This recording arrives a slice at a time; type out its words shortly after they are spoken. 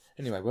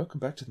Anyway, welcome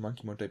back to the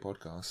Monkey Monday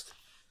podcast.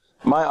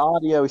 My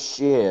audio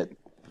shit.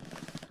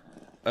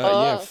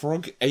 Yeah,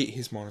 Frog ate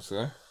his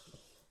monitor.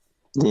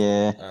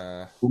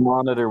 Yeah. The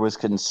monitor was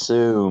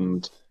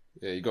consumed.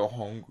 Yeah, he got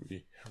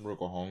hungry. Frog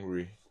got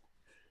hungry.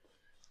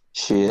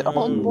 Shit. No,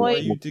 Oh, boy. why are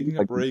you digging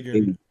up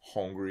Reagan?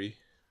 Hungry.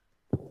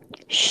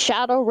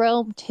 Shadow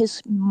realmed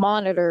his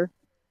monitor.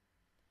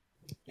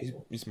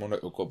 His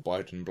monitor got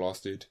Biden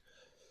blasted.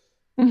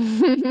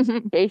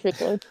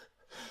 Basically.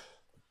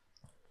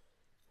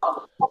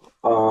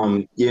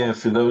 Yeah,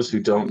 for those who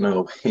don't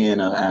know,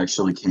 Hannah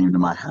actually came to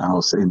my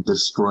house and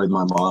destroyed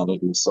my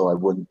monitor so I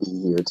wouldn't be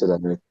here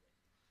today.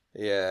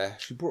 Yeah,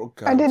 she brought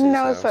a gun I to didn't his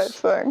know house. such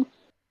thing.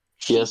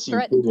 Yes, you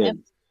threatened did.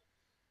 him.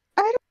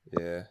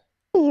 Yeah.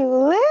 You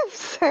live,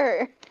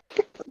 sir.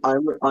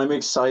 I'm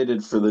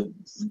excited for the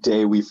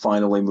day we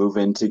finally move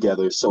in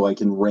together so I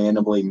can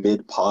randomly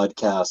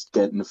mid-podcast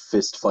get in a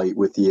fist fight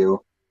with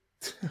you.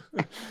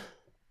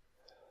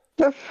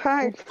 The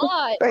fact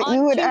But that on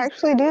you would Tuesday-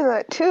 actually do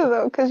that too,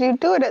 though, because you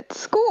do it at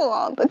school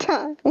all the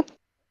time.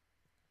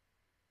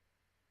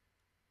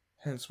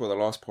 Hence why the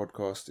last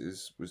podcast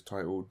was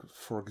titled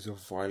Frog is a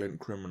Violent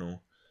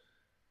Criminal.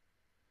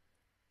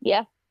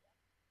 Yeah.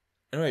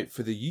 Anyway,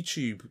 for the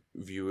YouTube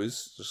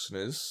viewers,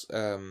 listeners, if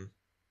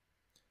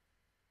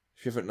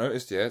you haven't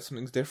noticed yet,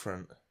 something's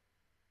different.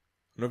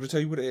 I'm not going to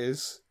tell you what it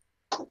is.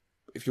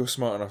 If you're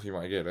smart enough, you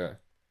might get it.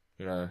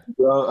 You know.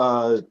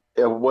 Well,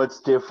 what's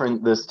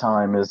different this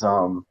time is,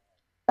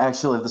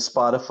 actually the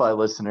Spotify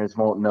listeners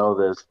won't know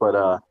this,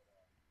 but,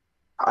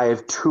 I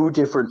have two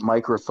different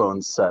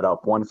microphones set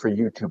up, one for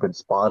YouTube and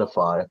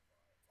Spotify.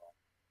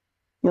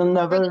 You'll For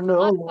never the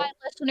know. Spotify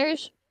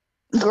listeners,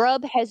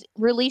 Grub has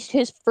released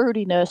his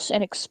fruitiness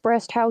and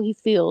expressed how he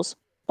feels,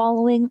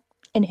 following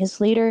in his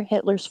leader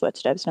Hitler's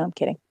footsteps. No, I'm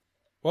kidding.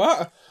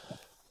 What?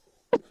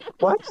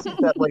 Why is it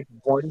that, like,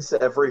 once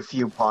every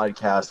few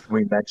podcasts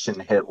we mention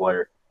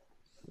Hitler?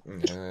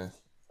 Yeah.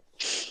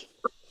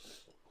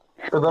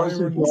 For those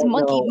who Byron- Is don't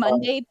Monkey know,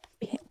 Monday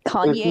if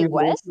Kanye you've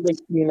West? actually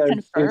seen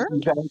if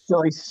confirmed? you've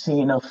actually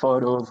seen a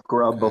photo of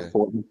Grub Okay.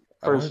 before,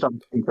 first I off,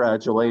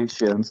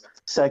 congratulations.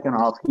 Second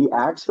off, he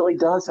actually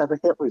does have a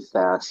Hitler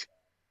stash.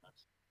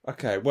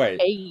 Okay,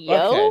 wait. Hey,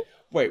 yo. Okay,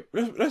 wait.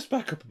 Let's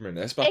back up a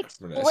minute.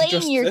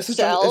 Explain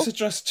yourself. Let's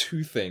address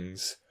two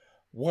things.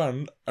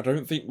 One, I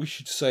don't think we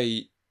should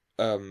say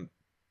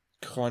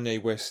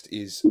Kanye West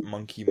is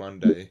Monkey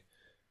Monday.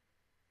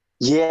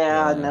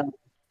 Yeah, Yeah. no.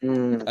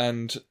 Mm.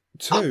 And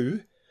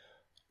two,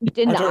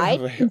 Denied?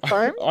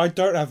 Confirmed? I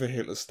don't have a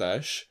Hitler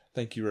stash.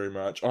 Thank you very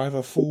much. I have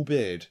a full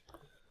beard.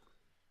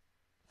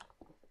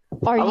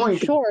 Are I want you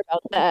you- sure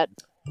about that?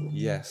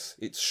 Yes,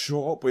 it's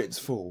short, but it's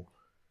full.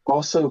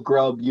 Also,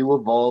 Grub, you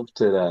evolved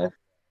today.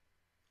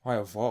 I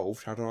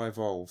evolved. How did I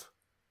evolve?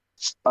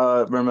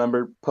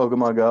 Remember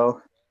Pokemon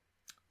Go?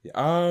 Yeah.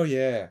 Oh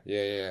yeah.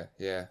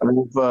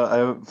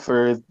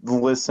 For the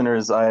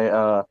listeners,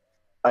 I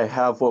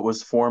have what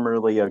was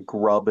formerly a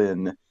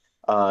Grubbin,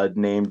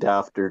 named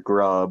after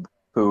Grub,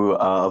 who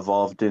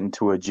evolved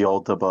into a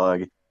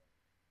Joltabug.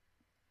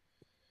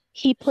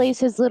 He plays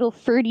his little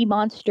fruity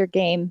monster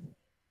game.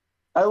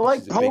 I like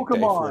This is a big day for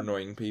Pokemon.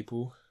 annoying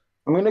people.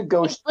 I'm gonna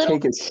go His little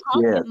take a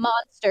pocket shit.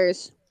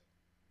 monsters.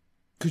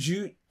 Could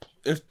you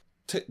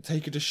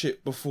take it a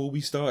shit before we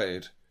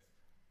started?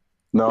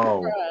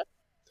 No. Bruh.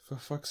 For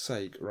fuck's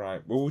sake,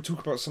 right. Well, we'll talk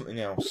about something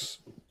else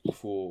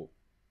before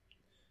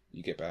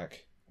you get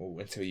back. Or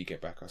until you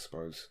get back, I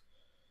suppose.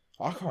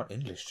 I can't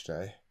English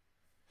today.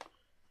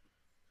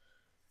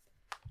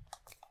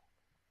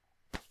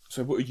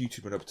 So what are you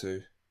two been up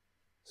to?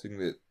 Seeing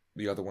that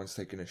the other one's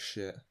taking a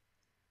shit.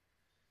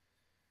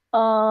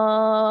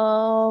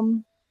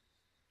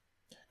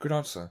 Good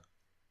answer.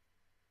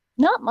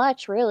 Not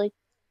much, really.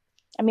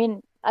 I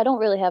mean, I don't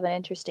really have an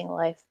interesting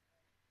life.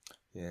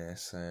 Yeah,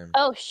 same.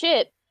 Oh,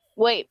 shit.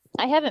 Wait,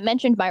 I haven't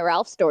mentioned my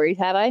Ralph story,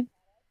 have I?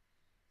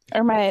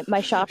 Or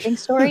my shopping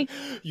story?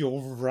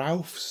 Your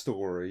Ralph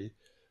story.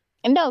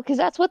 No, because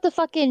that's what the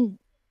fucking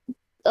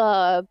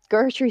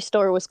grocery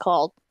store was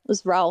called. It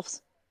was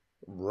Ralph's.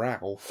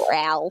 Ralph?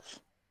 Ralph.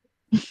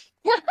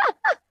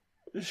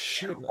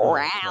 Shit.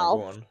 Ralph.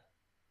 Go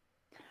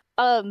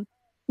on.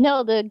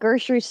 No, the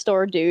grocery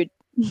store dude.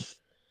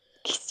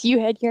 'Cause you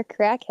had your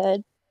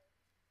crackhead.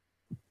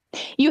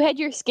 You had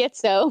your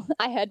schizo.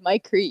 I had my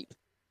creep.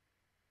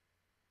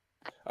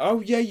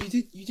 Oh yeah,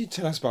 you did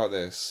tell us about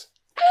this.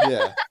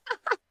 Yeah.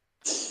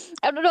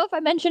 I don't know if I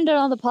mentioned it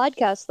on the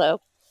podcast,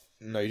 though.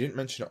 No, you didn't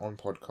mention it on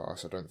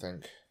podcast, I don't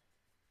think.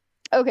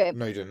 Okay,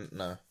 No, you didn't,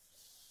 no.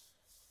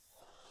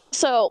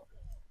 so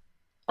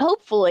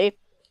hopefully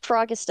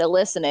Frog is still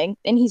listening,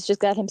 and he's just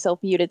got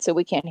himself muted so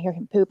we can't hear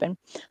him pooping.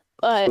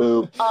 But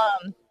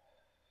Boop.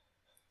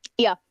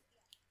 yeah.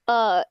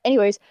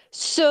 Anyways,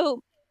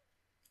 so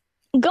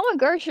going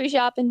grocery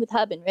shopping with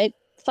Hubin, right?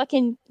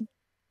 Fucking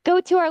go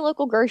to our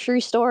local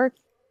grocery store.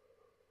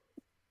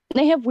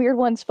 They have weird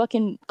ones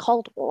fucking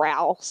called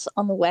Ralph's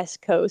on the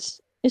West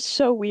Coast. It's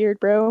so weird,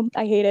 bro.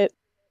 I hate it.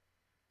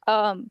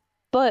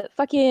 But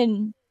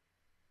fucking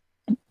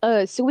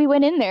so we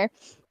went in there.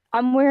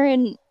 I'm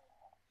wearing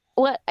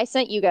what I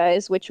sent you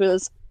guys, which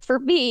was, for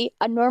me,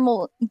 a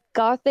normal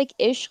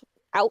gothic-ish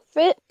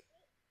outfit.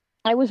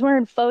 I was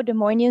wearing faux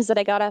demoinias that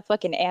I got off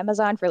fucking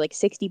Amazon for like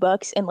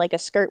 $60 and like a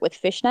skirt with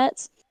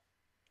fishnets,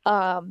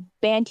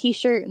 band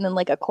t-shirt, and then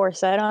like a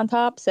corset on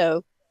top.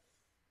 So,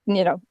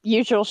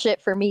 usual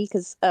shit for me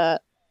because I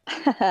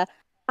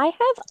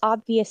have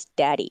obvious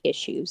daddy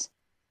issues.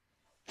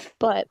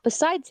 But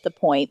besides the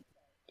point,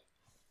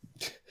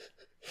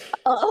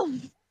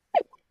 um,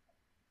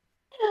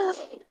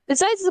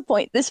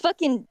 this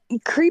fucking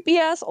creepy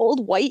ass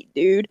old white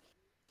dude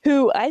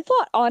who I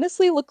thought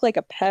honestly looked like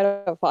a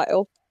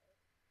pedophile.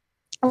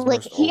 As Like,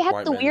 most he old had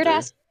white the men weird do.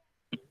 ass.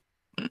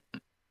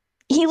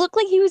 He looked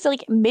like he was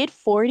like mid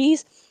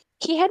 40s.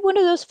 He had one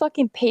of those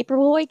fucking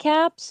paperboy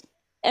caps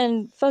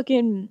and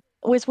fucking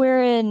was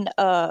wearing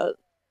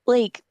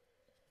like,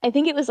 I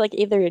think it was like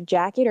either a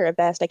jacket or a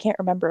vest. I can't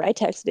remember. I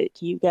texted it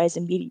to you guys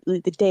immediately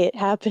the day it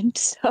happened.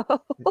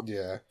 So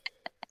Yeah.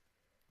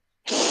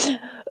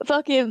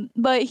 fucking,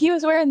 but he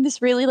was wearing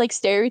this really like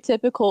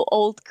stereotypical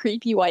old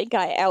creepy white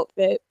guy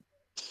outfit.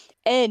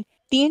 And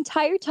the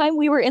entire time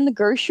we were in the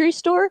grocery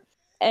store,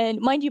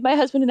 and mind you, my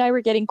husband and I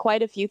were getting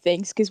quite a few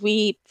things because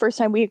first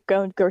time we were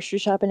going grocery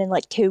shopping in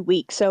like 2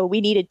 weeks, so we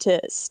needed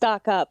to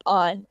stock up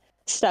on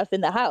stuff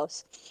in the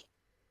house.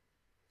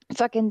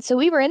 Fucking, so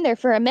we were in there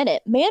for a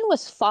minute. Man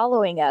was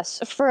following us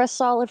for a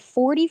solid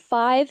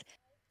 45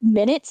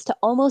 minutes to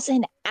almost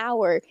an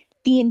hour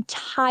the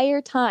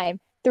entire time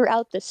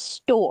throughout the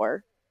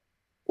store.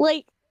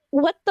 Like,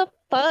 what the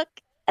fuck?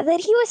 And then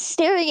he was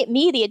staring at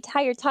me the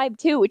entire time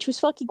too, which was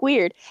fucking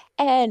weird.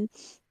 And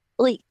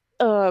like,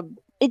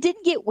 it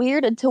didn't get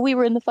weird until we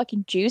were in the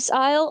fucking juice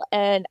aisle,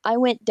 and I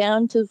went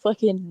down to the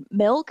fucking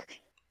milk,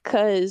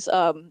 cause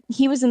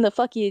he was in the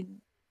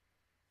fucking.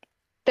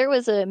 There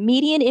was a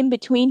median in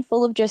between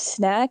full of just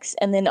snacks,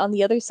 and then on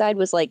the other side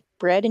was like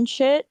bread and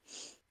shit.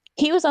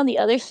 He was on the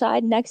other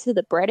side next to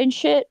the bread and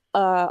shit,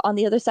 on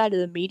the other side of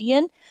the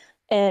median,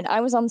 and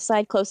I was on the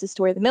side closest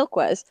to where the milk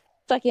was.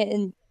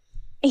 Fucking,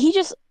 he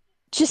just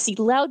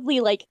loudly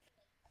like,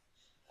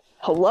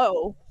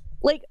 hello,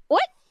 like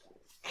what?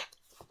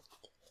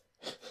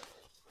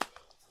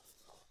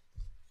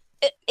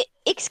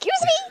 Excuse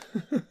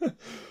me?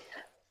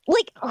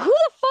 Like, who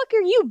the fuck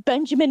are you,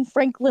 Benjamin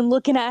Franklin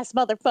looking ass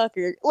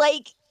motherfucker?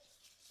 Like,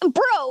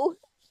 bro,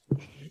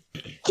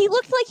 he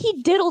looked like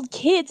he diddled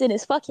kids in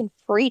his fucking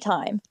free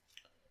time.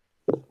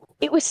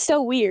 It was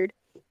so weird.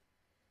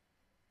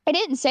 I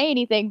didn't say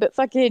anything, but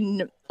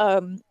fucking,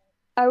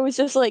 I was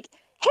just like,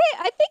 hey,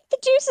 I think the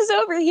juice is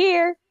over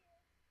here,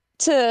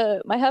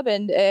 to my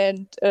husband,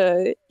 and,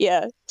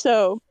 yeah,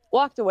 so,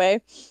 walked away,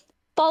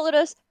 followed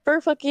us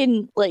for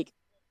fucking, like,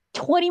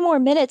 20 more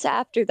minutes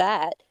after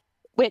that,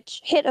 which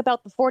hit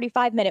about the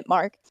 45-minute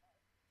mark,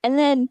 and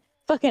then,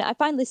 fucking, I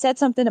finally said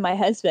something to my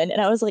husband,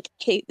 and I was like,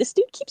 hey, this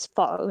dude keeps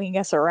following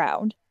us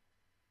around.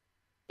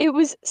 It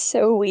was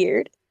so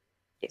weird.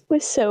 It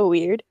was so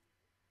weird.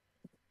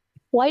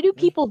 Why do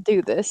people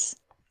do this?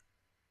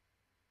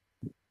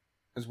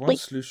 There's one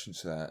solution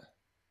to that.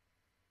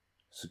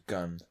 It's a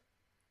gun.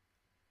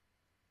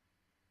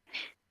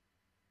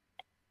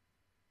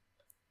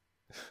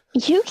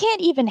 You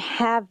can't even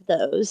have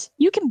those.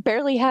 You can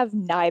barely have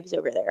knives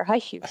over there.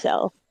 Hush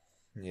yourself.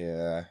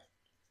 Yeah.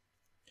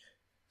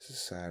 It's a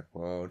sad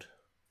world.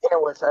 You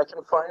know what? I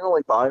can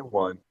finally buy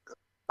one.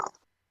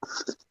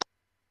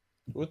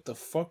 What the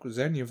fuck was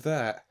any of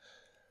that?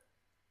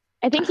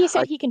 I think he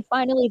said he can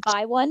finally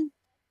buy one.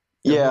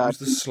 And Yeah. what was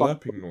the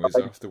slurping noise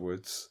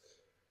afterwards?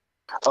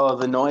 Oh,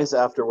 the noise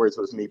afterwards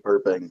was me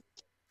burping.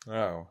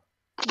 Oh.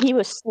 He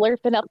was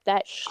slurping up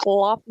that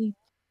sloppy.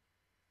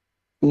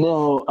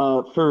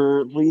 No,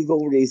 for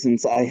legal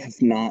reasons, I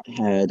have not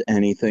had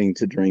anything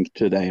to drink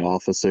today,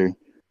 officer.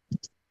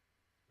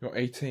 You're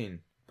 18.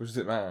 What does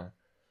it matter?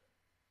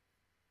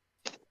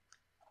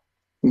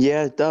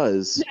 Yeah, it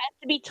does. You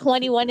have to be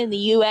 21 in the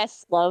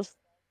U.S., love.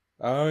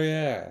 Oh,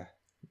 yeah.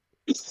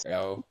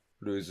 Oh,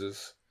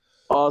 losers.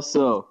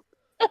 Also,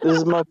 this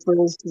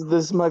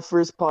is my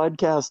first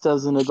podcast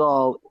as an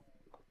adult.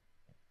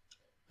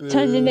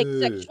 Trying to make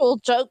sexual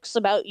jokes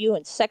about you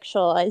and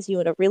sexualize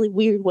you in a really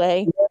weird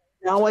way.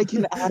 Now I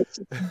can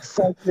actually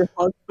fuck your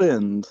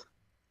husband.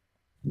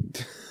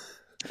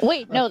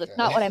 Wait, no, that's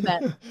not what I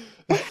meant.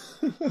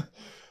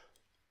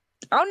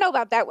 I don't know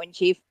about that one,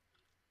 Chief.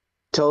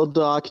 Tell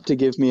Doc to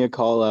give me a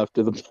call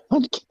after the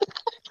podcast.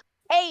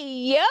 Hey,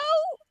 yo!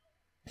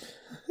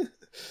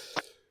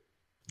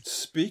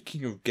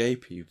 Speaking of gay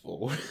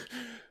people,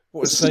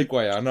 what a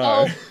segue, I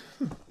know.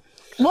 Oh,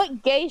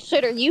 what gay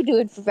shit are you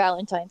doing for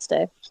Valentine's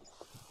Day?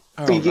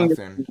 Oh,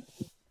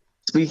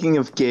 Speaking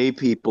of gay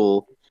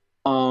people,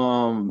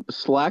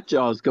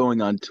 Slackjaw's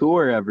going on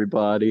tour,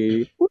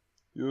 everybody.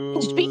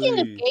 Speaking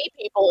of gay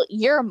people,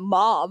 your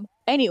mom.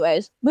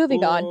 Anyways,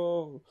 moving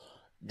on.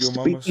 Your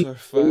mama's so Speaking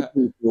of fat.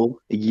 gay people,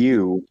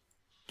 you.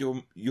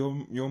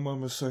 Your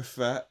mama's so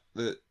fat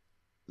that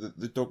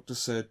the doctor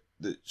said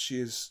that she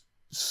has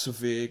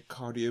severe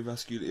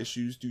cardiovascular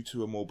issues due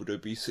to her morbid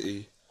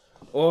obesity.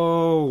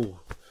 Oh,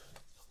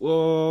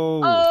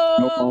 Whoa!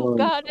 Oh,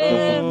 got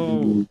him.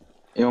 Oh!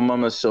 Your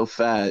mama's so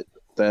fat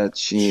that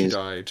She she's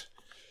died.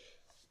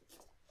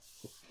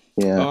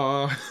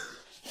 yeah.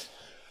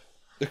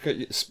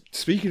 Okay.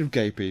 Speaking of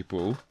gay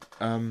people,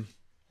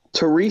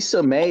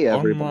 Theresa May, on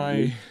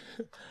everybody.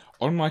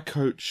 my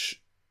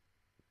coach,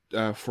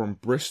 from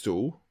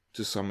Bristol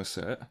to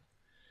Somerset,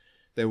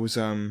 there was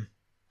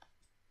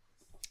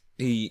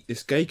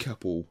this gay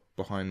couple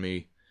behind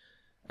me,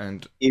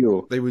 and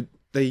Ew.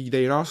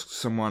 they'd asked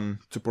someone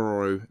to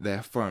borrow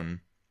their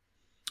phone.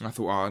 I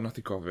thought,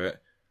 nothing of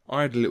it.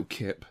 I had a little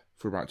kip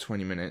for about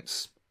 20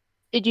 minutes.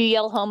 Did you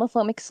yell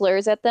homophobic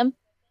slurs at them?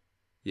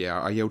 Yeah,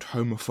 I yelled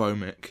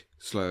homophobic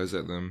slurs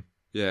at them.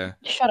 Yeah.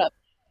 Shut up.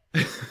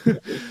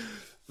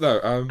 No,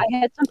 I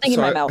had something in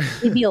my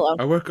mouth. Leave me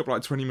alone. I woke up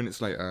like 20 minutes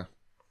later,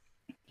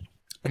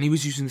 and he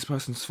was using this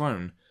person's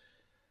phone.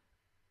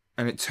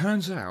 And it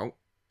turns out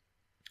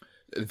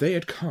they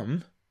had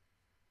come.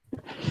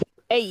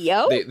 Hey,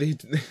 yo. They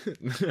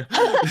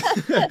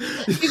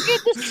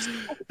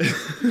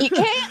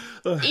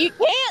You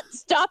can't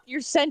stop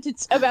your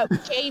sentence about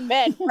gay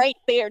men right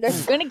there.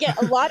 There's gonna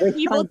get a lot of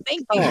people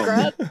thinking,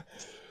 Grub.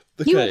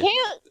 Okay. You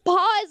can't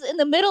pause in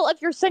the middle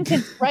of your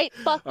sentence right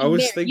fucking I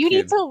was there. thinking. You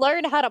need to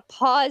learn how to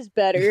pause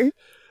better.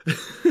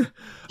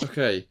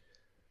 Okay.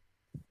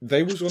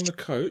 They was on the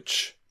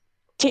coach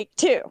Take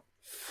two.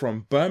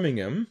 from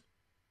Birmingham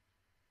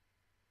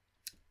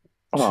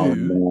Oh to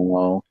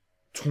no.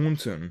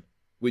 Taunton,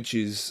 which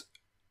is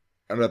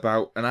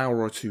about an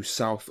hour or two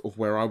south of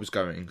where I was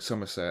going,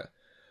 Somerset.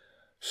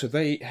 So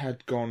they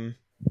had gone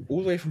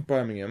all the way from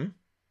Birmingham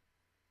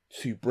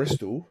to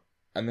Bristol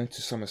and then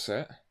to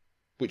Somerset,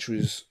 which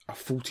was a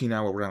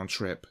 14-hour round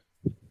trip.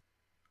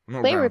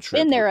 Not They were round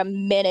trip, in there but- a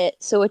minute,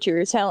 so what you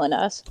were telling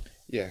us.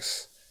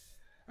 Yes.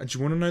 And do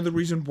you want to know the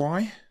reason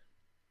why?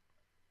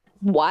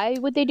 Why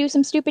would they do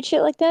some stupid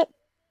shit like that?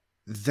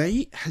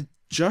 They had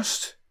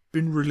just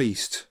been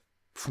released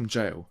from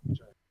jail.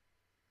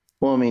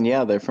 Well, I mean,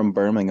 yeah, they're from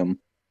Birmingham.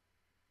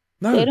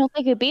 No, They don't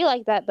think it'd be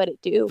like that, but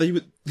it do. they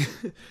would.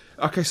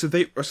 Okay, so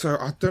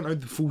I don't know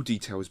the full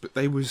details, but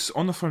they was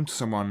on the phone to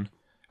someone,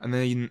 and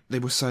they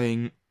were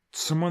saying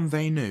someone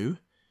they knew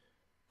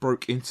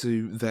broke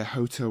into their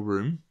hotel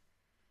room,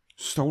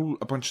 stole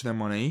a bunch of their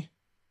money,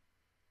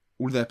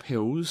 all their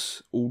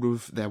pills, all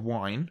of their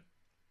wine.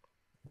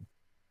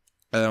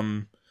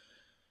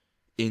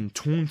 In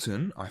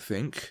Taunton, I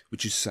think,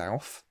 which is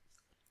south,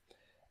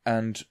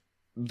 and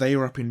they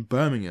were up in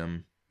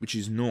Birmingham, which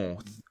is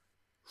north,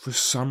 for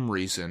some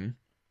reason.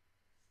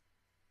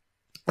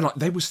 And like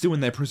they were still in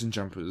their prison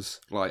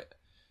jumpers, like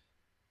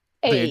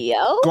Hey, they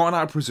yo. gotten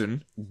out of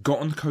prison, got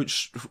on the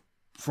coach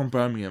from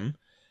Birmingham,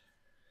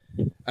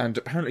 and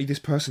apparently this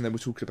person they were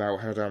talking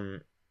about had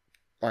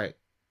like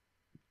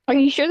Are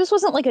you sure this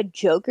wasn't like a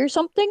joke or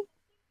something?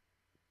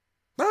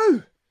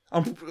 no,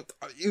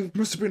 it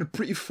must have been a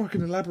pretty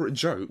fucking elaborate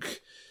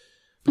joke.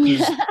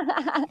 Because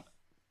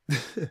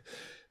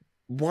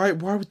why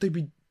would they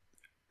be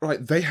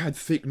like they had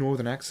thick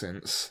northern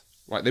accents,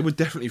 like they were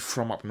definitely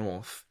from up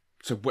north.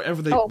 So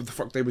whatever the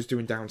fuck they was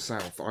doing down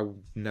south, I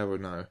would never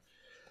know.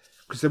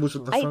 Because they was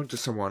on the phone to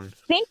someone.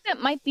 I think that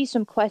might be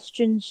some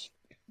questions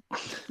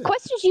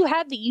you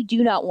have that you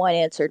do not want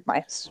answered,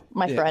 my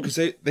friend. Because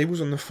they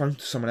was on the phone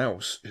to someone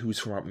else who was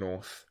from up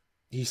north.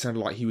 He sounded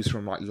like he was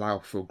from like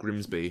Louth or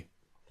Grimsby.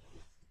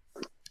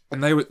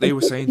 And they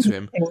were saying to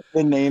him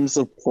The names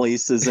of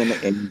places in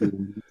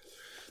England.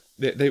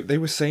 they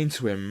were saying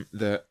to him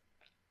that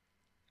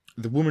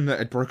the woman that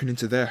had broken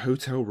into their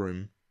hotel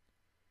room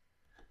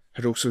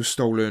had also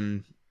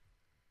stolen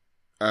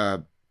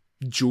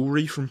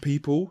jewelry from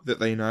people that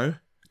they know.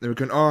 They were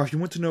going, if you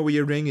want to know where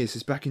your ring is,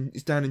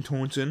 it's down in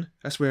Taunton.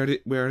 That's where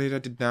it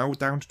is now,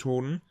 down to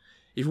Taunton.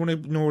 If you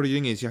want to know where your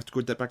ring is, you have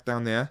to go back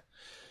down there.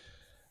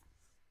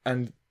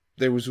 And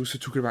they was also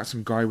talking about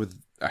some guy with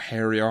a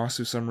hairy ass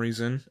for some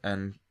reason,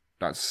 and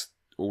that's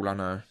all I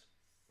know.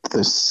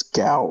 The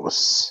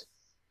Scouse.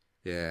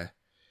 Yeah.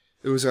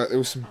 There was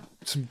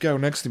some girl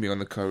next to me on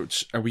the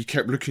coach, and we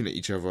kept looking at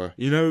each other.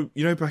 You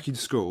know, back in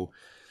school,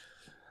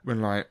 when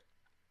like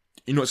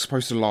you're not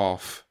supposed to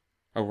laugh,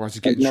 otherwise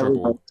you get in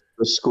trouble.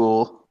 The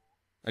school.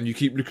 And you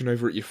keep looking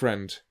over at your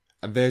friend,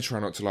 and they're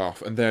trying not to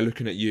laugh, and they're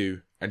looking at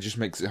you, and it just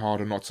makes it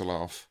harder not to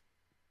laugh.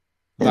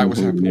 That was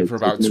happening for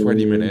about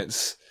 20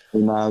 minutes.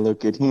 And I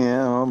look at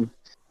him,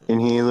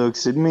 and he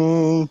looks at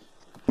me,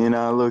 and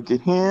I look at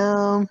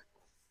him,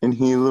 and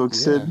he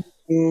looks at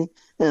me,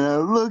 and I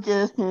look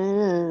at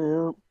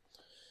him.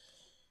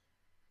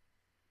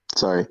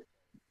 Sorry.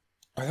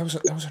 Oh, that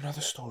was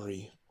another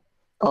story.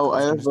 Oh,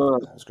 I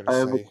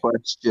have a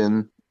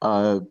question.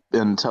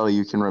 Until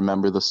you can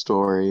remember the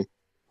story.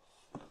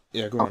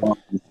 Yeah, go on.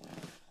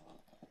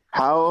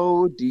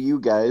 How do you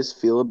guys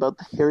feel about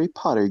the Harry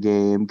Potter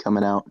game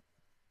coming out?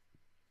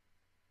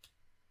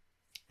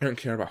 I don't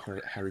care about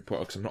Harry Potter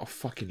because I'm not a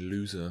fucking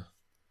loser.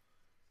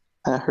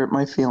 That hurt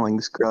my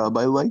feelings, Grub.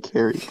 I like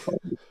Harry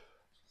Potter.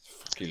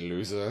 Fucking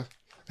loser.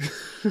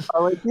 I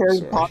like Harry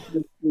Sorry.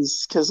 Potter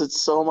because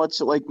it's so much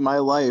like my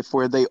life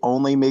where they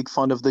only make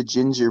fun of the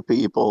ginger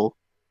people.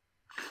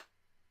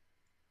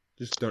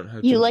 Just don't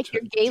have You like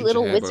your gay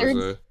little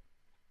wizards?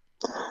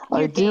 I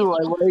Your gay do. I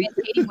little like.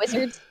 trans-hating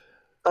wizards?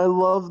 I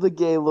love the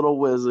gay little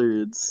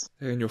wizards.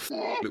 And your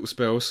little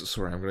spells.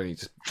 Sorry, I'm gonna need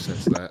to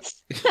censor that.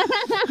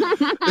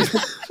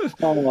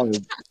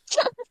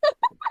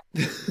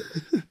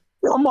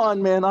 Come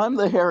on, man. I'm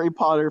the Harry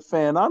Potter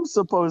fan. I'm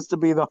supposed to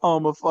be the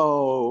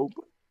homophobe.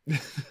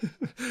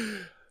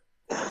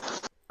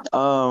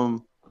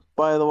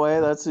 By the way,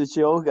 that's a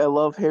joke. I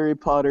love Harry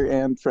Potter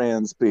and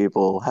trans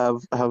people.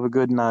 Have a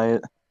good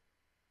night.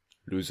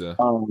 Loser.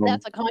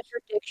 That's a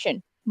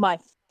contradiction, my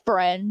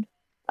friend.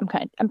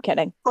 I'm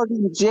kidding.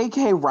 Fucking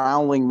J.K.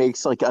 Rowling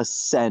makes like a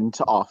cent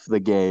off the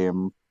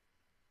game.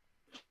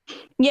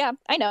 Yeah,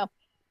 I know.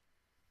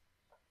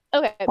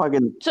 Okay,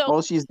 Fucking, so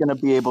all she's gonna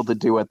be able to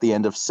do at the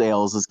end of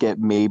sales is get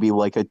maybe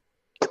like a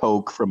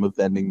Coke from a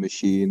vending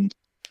machine.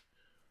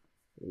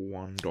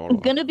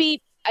 $1.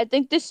 I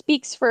think this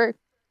speaks for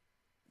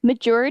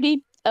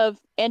majority of,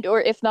 and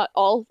or if not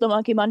all, the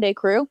Monkey Monday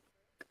crew.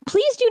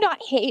 Please do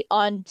not hate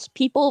on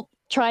people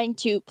trying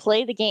to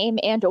play the game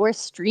and or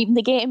stream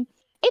the game.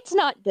 It's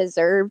not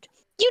deserved.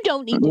 You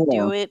don't need to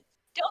do it.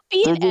 Don't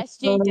be an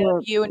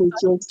SJW and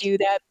fucking do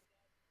that.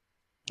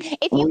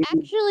 If you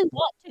actually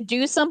want to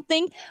do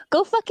something,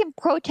 go fucking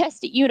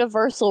protest at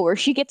Universal where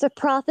she gets a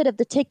profit of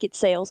the ticket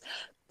sales.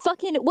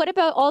 Fucking, what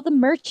about all the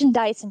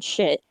merchandise and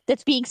shit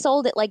that's being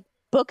sold at like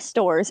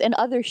bookstores and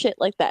other shit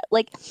like that?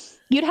 Like,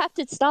 you'd have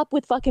to stop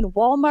with fucking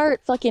Walmart,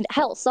 fucking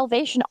hell,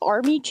 Salvation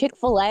Army,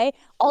 Chick-fil-A.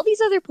 All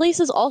these other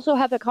places also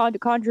have a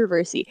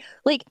controversy.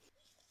 Like,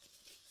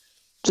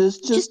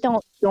 just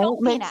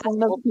don't make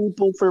fun of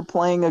people for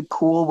playing a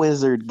cool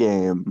wizard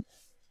game.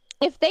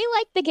 If they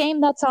like the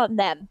game, that's on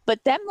them.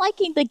 But them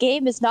liking the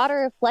game is not a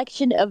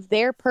reflection of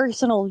their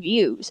personal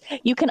views.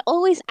 You can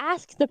always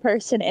ask the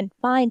person and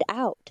find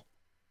out.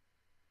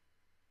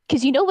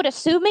 Because you know what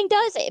assuming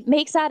does? It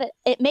makes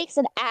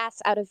an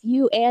ass out of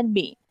you and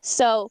me.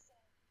 So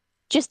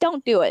just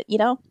don't do it, you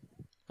know?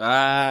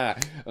 I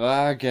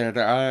get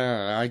it.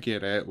 I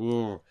get it.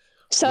 Ooh.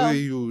 So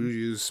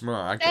you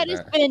smart. I get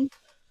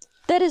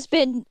that has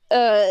been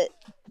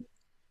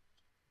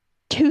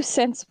 2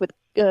 cents with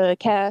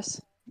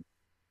Cass.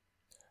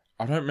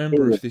 I don't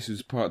remember if this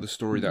was part of the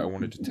story that I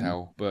wanted to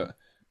tell, but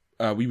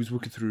we was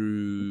walking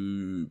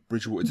through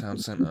Bridgewater Town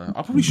Centre.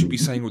 I probably should be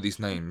saying all these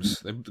names.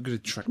 They're going to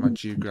track my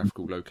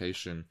geographical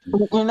location.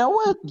 You know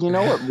what?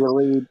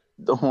 Really,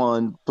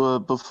 hold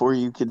on, before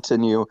you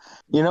continue,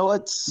 you know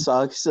what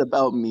sucks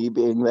about me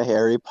being the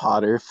Harry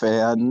Potter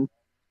fan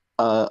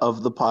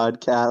of the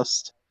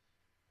podcast?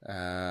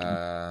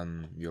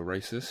 You're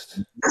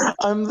racist?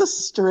 I'm the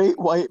straight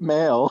white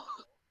male.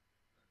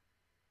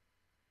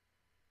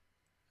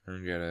 I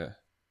don't get it.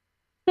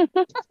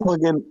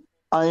 Again,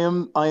 I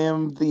am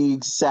the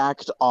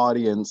exact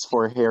audience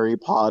for Harry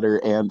Potter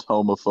and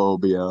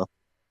homophobia.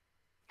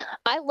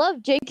 I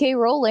love J.K.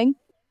 Rowling.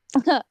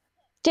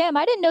 Damn,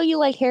 I didn't know you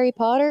like Harry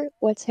Potter.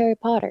 What's Harry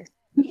Potter?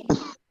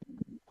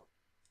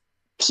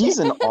 She's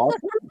an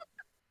author.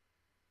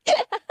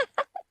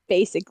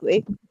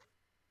 Basically.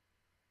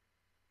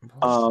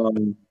 I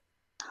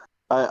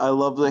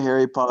love the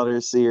Harry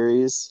Potter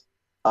series.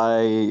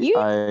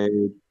 I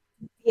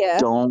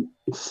don't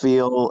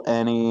feel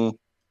any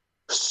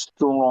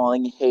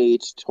strong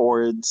hate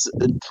towards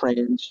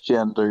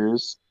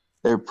transgenders.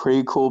 They're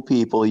pretty cool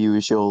people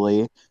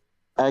usually.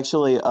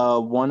 Actually,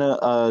 one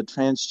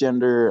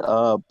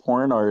transgender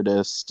porn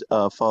artist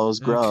follows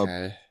Grub.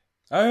 Okay.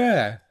 Oh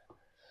yeah.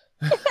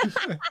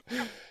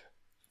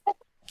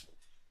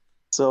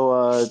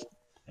 So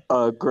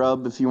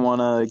Grub, if you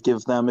want to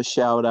give them a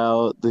shout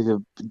out,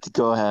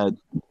 go ahead.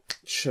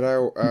 Shout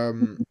out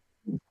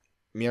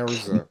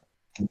Miaruza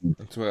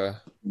on Twitter.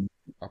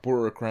 I bought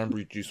her a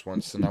cranberry juice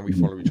once, and now we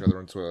follow each other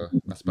on Twitter.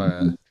 That's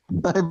about it.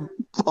 I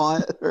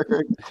bought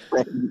her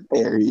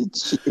cranberry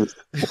juice.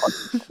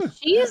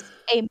 She's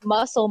a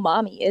muscle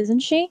mommy,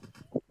 isn't she?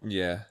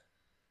 Yeah.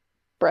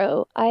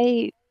 Bro,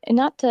 I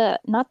not to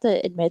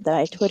admit that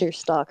I Twitter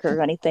stalk her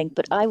or anything,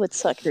 but I would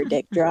suck her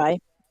dick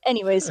dry.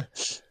 Anyways,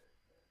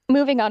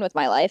 moving on with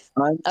my life.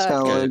 I'm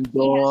telling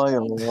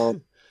Doyle.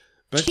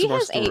 Back to my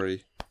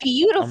story.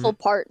 Beautiful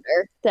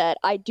partner that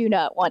I do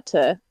not want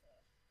to.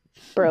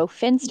 Bro,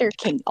 Finster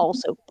can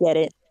also get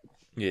it.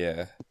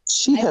 Yeah.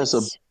 She has a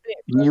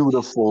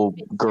beautiful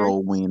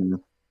girl wiener.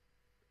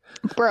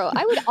 Bro,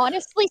 I would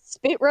honestly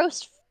spit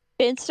roast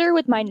Finster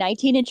with my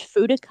 19-inch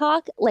Fuda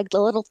cock like the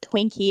little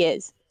twink he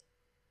is.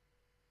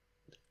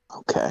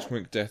 Okay.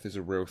 Twink death is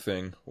a real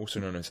thing, also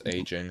known as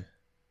aging.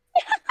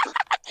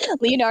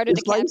 Leonardo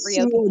DiCaprio. If I see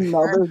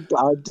another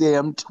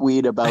goddamn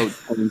tweet about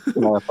twink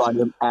death, I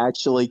am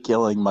actually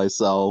killing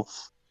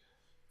myself.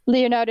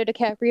 Leonardo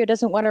DiCaprio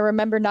doesn't want to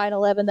remember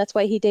 9/11. That's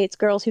why he dates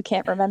girls who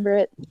can't remember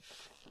it.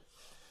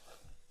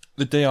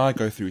 The day I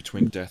go through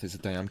twink death is the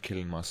day I'm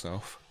killing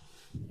myself.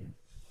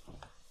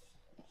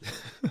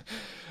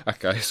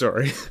 Okay,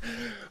 sorry.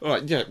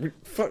 Alright, yeah.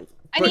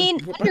 I mean,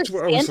 back to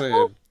what I was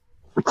saying.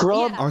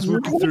 Grub, I was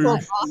walking through.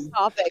 Off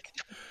topic.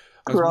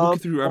 I was walking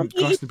through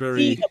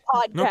Glastonbury.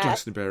 Not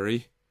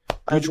Glastonbury.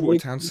 Bridgewater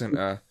Town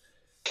Centre.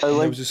 And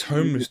there was this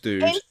homeless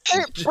dude.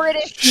 Insert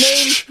British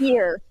name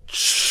here.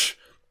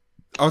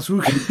 I was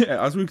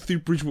walking through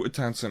Bridgewater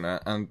Town Centre,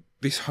 and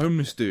this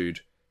homeless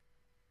dude,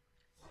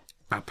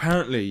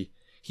 apparently,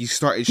 he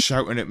started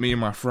shouting at me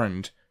and my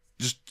friend,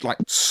 just like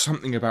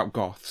something about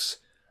goths.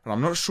 And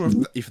I'm not sure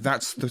if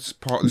that's the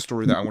part of the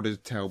story that I wanted to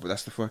tell, but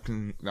that's the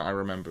fucking that I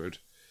remembered.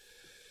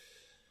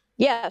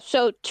 Yeah,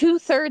 so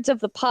 2/3 of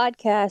the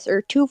podcast,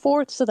 or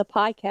 2/4 of the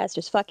podcast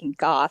is fucking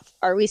goth.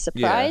 Are we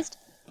surprised?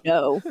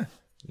 No.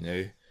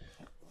 No.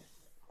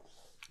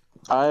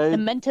 I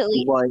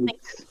Mentally, like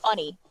it's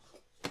funny.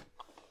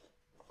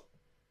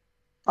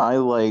 I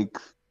like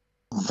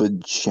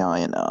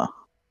vagina.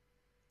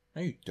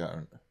 No, you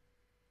don't.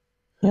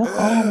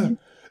 Yeah,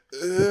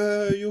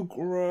 You're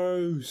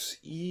gross.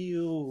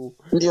 Ew.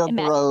 yeah,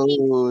 Imagine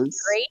gross.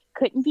 Great,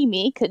 couldn't be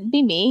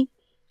me.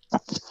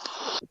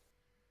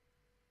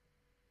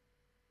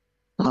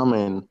 I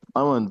mean,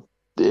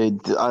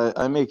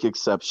 I make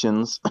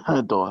exceptions.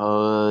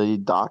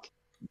 Doc.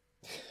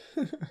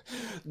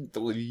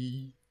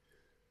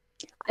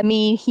 I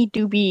mean,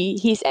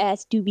 his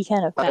ass do be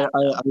kind of fat.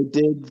 I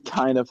did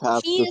kind of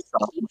have to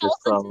stop He falls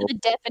myself. into the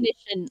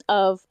definition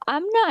of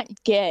I'm not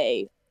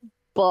gay,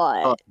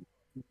 but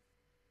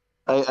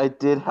I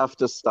did have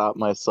to stop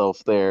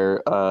myself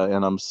there,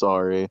 and I'm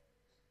sorry.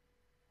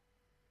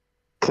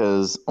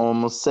 Cause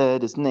almost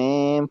said his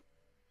name.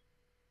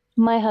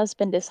 my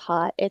husband is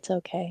hot. It's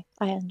okay.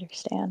 I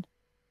understand.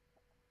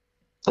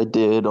 I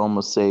did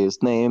almost say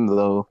his name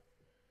though.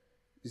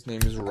 His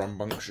name is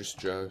Rumbunctious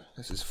Joe.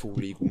 That's his full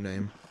legal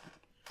name.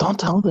 Don't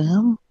tell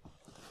them.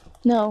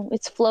 No,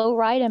 it's Flo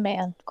Rida,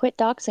 man. Quit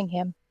doxing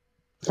him.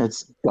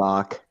 It's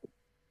Doc.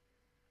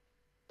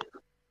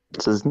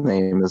 His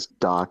name is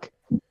Doc.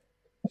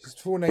 His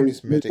full name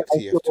is Medic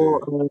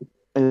TF2.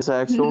 His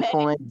actual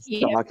full name is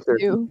Medic Doctor.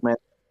 TF2.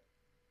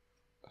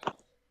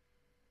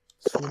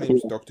 His full name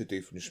is Dr.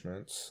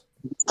 Doofenshmirtz.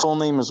 Full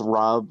name is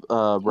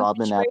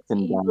Robin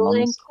Acton People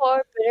Downs.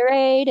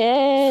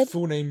 Incorporated.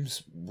 Full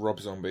name's Rob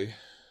Zombie.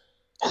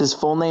 His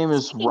full name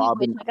is Speaking of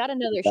Robin. which, I got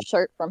another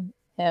shirt from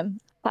him.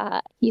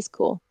 He's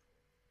cool.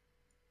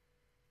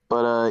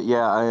 But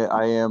yeah,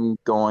 I am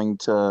going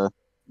to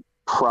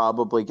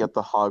probably get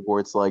the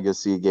Hogwarts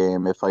Legacy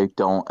game if I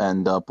don't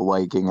end up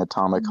liking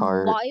Atomic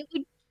Heart.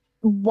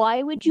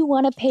 Why would you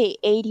want to pay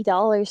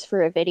 $80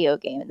 for a video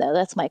game though?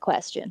 That's my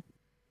question.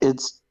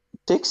 It's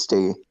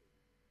 60.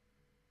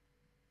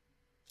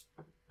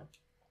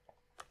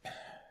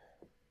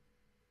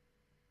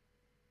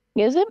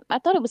 Is it? I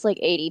thought it was like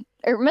 80.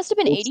 Or it must have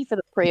been 80 for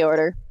the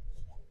pre-order.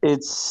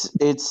 It's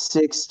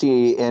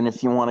 60, and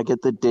if you want to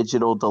get the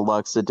digital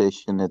deluxe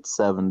edition, it's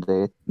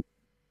 70.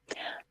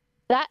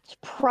 That's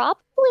probably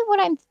what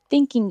I'm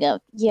thinking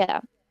of. Yeah.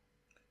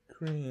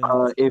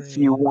 If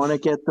you want to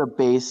get the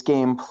base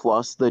game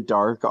plus the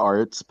Dark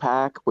Arts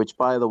pack, which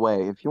by the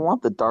way, if you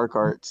want the Dark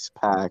Arts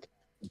pack,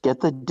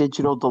 get the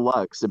digital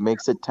deluxe. It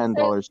makes it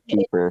 $10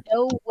 cheaper.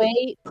 No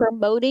way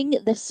promoting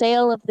the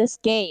sale of this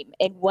game,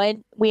 and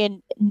when we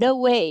in no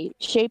way,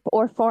 shape,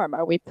 or form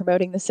are we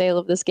promoting the sale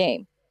of this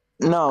game.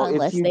 No,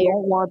 Unless if you they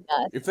don't want,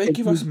 If they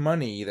give us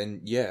money,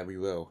 then yeah, we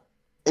will.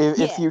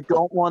 if you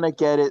don't want to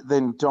get it,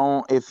 then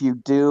don't. If you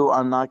do,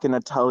 I'm not going to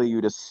tell you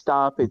to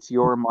stop. It's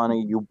your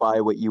money. You buy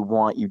what you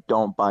want. You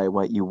don't buy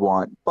what you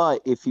want.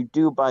 But if you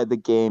do buy the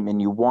game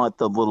and you want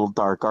the little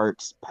Dark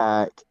Arts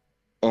pack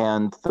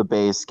and the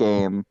base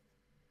game,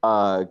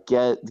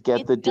 get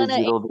the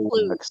digital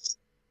deluxe.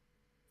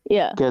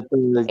 Yeah. Get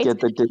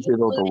the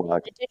digital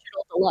deluxe. The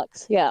digital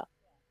deluxe, yeah.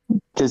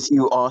 Because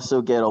you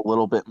also get a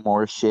little bit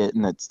more shit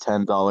and it's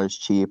 $10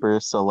 cheaper.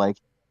 So like,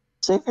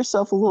 save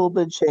yourself a little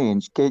bit of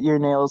change. Get your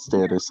nails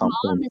did or something.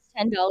 Mom is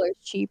 $10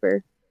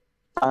 cheaper.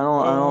 I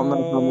don't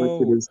know how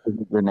much it is to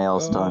get your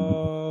nails done.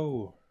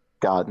 Oh.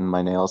 Gotten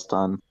my nails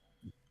done.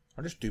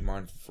 I just do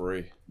mine for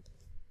free.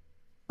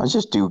 I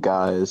just do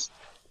guys.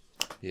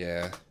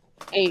 Yeah.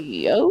 Hey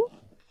yo.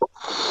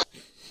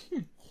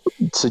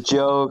 It's a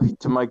joke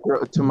to my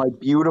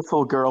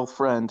beautiful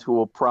girlfriend who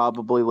will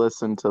probably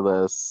listen to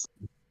this.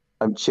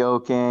 I'm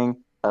joking.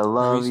 I No,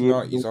 love he's you.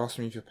 not. He's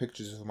asking me for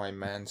pictures of my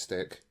man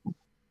stick.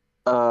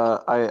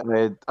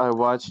 I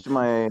watched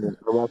my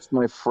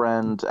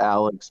friend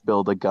Alex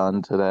build a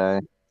gun today.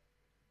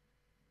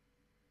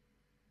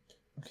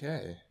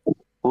 Okay.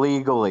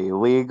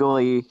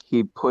 Legally,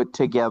 he put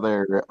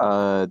together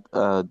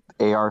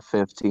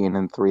AR-15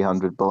 and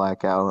 300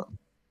 blackout.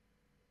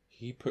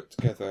 He put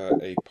together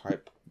a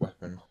pipe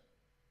weapon.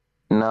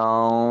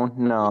 No.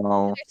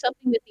 There's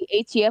something that the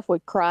ATF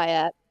would cry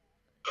at.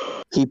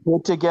 He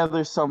put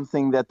together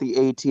something that the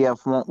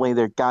ATF won't lay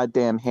their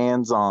goddamn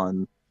hands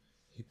on.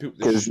 He built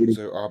the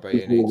Shinzo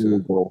Abe.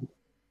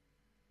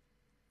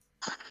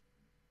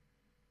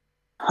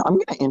 I'm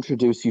going to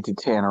introduce you to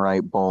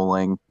Tannerite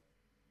bowling.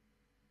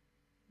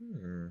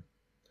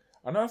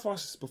 I know I've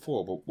asked this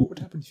before, but what would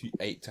happen if you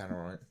ate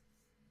Tannerite?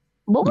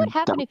 What would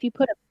happen if you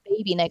put a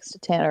baby next to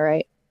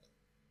Tannerite?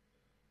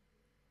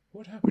 What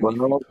would happen Well, if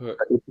you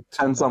put it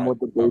depends on what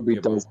the Tannerite baby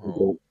up your does with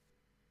bumhole? it.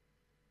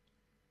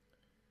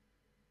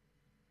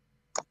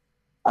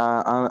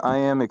 I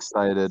am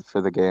excited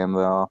for the game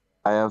though.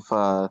 I have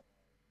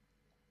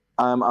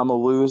I'm a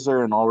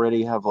loser and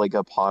already have like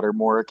a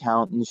Pottermore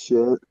account and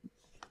shit.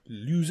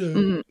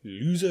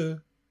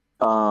 Loser.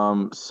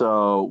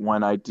 So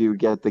when I do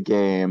get the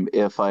game,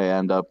 if I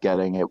end up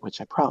getting it, which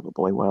I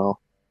probably will,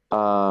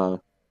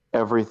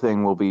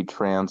 everything will be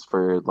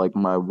transferred, like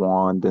my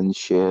wand and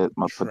shit,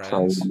 my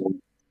Trans?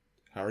 patron.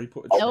 Harry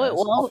Potter No, it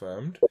trans won't.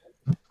 confirmed.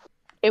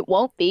 It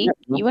won't be.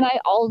 You and I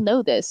all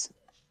know this.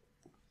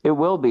 It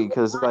will be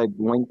because I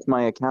linked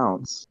my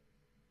accounts.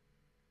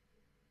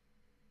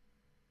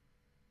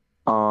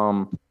 It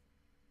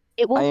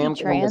I won't am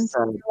be trans.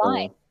 kind of You're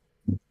lying.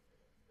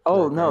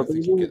 Oh Grub, I no, don't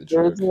think you get the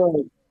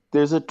joke.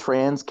 there's a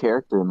trans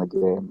character in the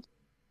game.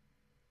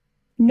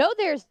 No,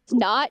 there's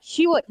not.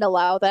 She wouldn't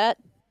allow that.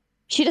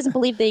 She doesn't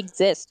believe they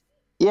exist.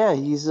 Yeah,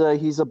 he's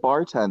a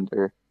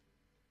bartender,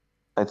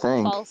 I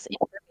think. False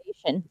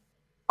information.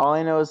 All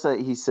I know is that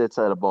he sits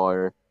at a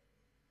bar,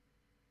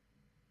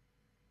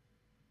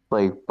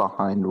 like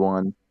behind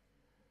one.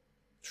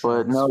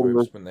 But Trans no,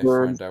 phobes when they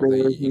find out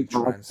they're eating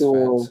trans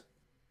fat.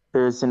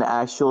 there's an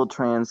actual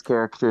trans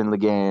character in the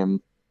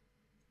game,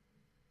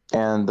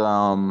 and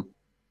I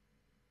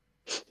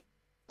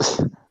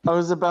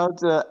was about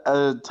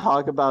to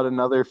talk about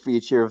another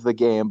feature of the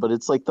game, but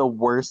it's like the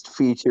worst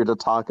feature to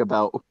talk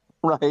about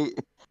right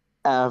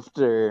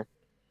after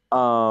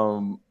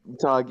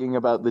talking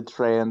about the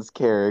trans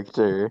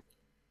character.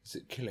 Is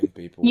it killing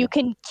people? You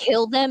can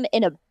kill them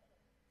in a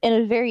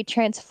very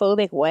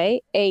transphobic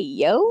way.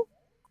 Ayo?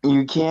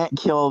 You can't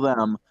kill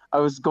them. I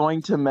was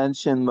going to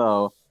mention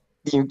though,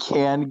 you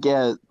can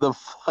get the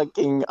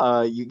fucking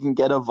you can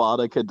get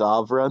Avada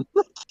Kedavra.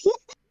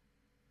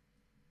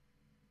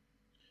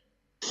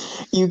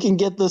 You can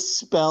get the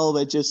spell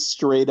that just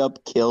straight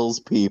up kills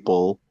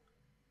people.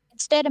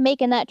 Instead of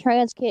making that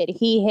trans kid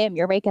he, him,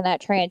 you're making that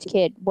trans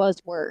kid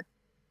was, were.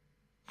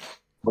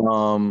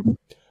 Boo.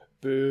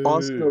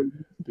 Also,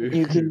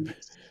 you can use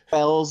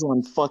spells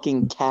on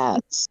fucking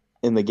cats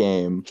in the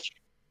game.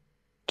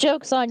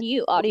 Joke's on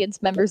you,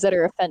 audience members that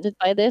are offended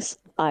by this.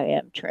 I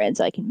am trans.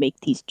 I can make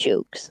these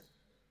jokes.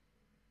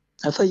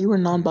 I thought you were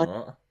non-binary.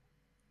 What?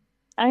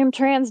 I am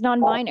trans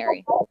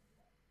non-binary.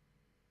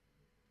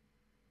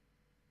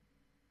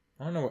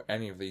 I don't know what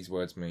any of these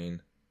words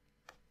mean.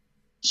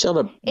 Shut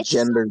up, It's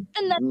gender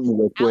something that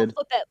liquid.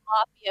 Alphabet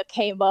Mafia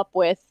came up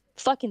with.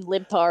 Fucking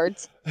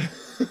libtards.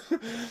 This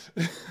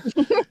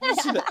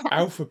is the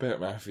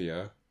Alphabet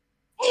Mafia.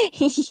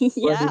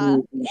 Yeah.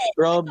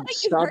 Grub, You've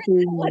stop heard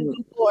that one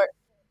being before.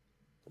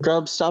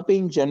 Grub, stop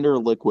being gender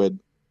liquid.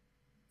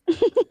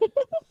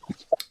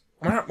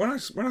 When I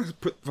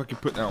put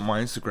that on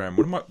my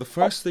Instagram, the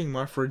first thing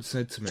my friend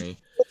said to me.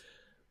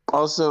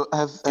 Also,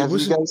 have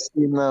you guys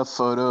seen the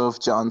photo of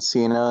John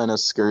Cena in a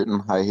skirt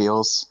and high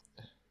heels?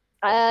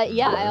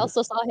 Yeah, I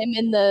also saw him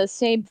in the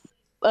same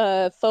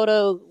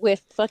photo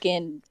with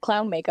fucking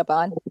clown makeup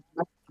on.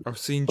 I've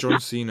seen John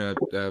Cena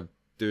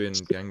doing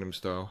Gangnam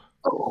Style.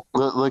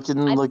 Look in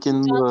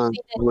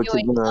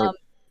the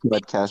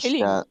podcast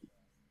chilling. chat.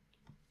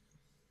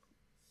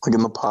 Look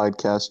in the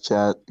podcast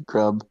chat,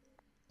 Grub.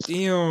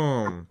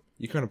 Damn,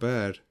 you kind of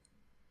bad.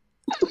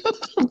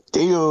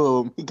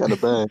 Damn, he kind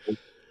of bad.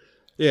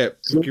 Yeah,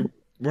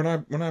 when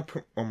I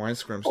put on my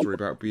Instagram story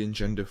about being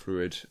gender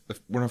fluid,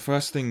 one of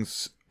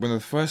the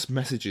first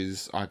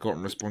messages I got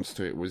in response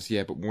to it was,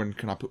 "Yeah, but when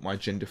can I put my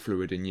gender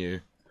fluid in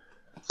you?"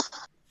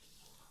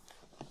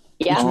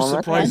 Yeah, which was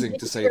surprising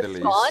to say the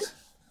least.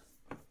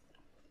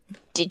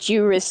 Did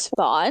you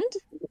respond?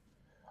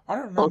 I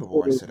don't remember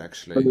what I said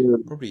actually.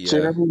 Probably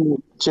yeah.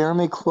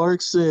 Jeremy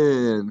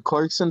Clarkson.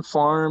 Clarkson's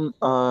Farm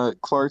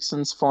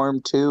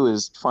 2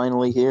 is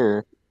finally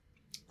here.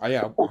 Oh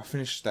yeah, I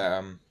finished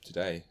that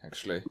today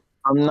actually.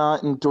 I'm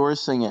not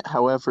endorsing it.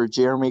 However,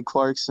 Jeremy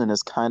Clarkson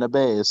is kind of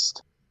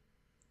based.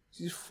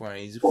 He's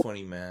funny. He's a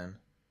funny man.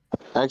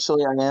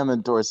 Actually, I am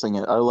endorsing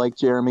it. I like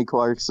Jeremy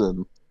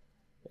Clarkson.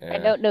 Yeah. I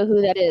don't know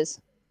who that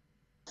is.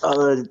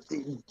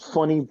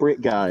 Funny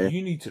Brit guy.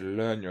 You need to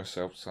learn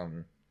yourself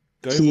something.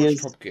 Go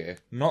watch Top Gear.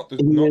 Not the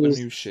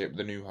new shit, but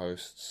the new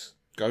hosts.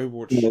 Go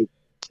watch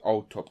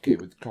old Top Gear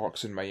with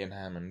Clarkson, May, and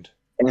Hammond.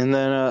 And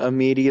then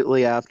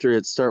immediately after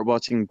it, start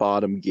watching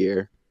Bottom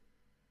Gear.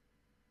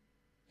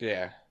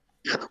 Yeah.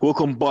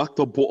 Welcome back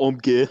to Bottom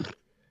Gear.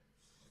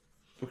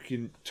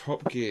 Fucking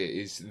Top Gear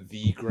is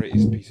the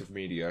greatest piece of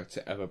media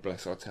to ever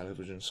bless our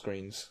television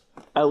screens.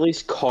 At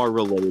least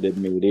car-related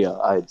media,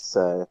 I'd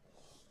say.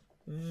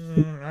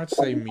 I'd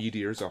say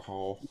media as a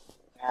whole.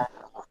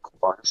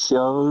 Car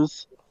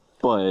shows,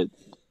 but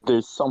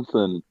there's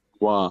something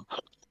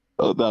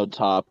about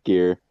Top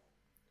Gear.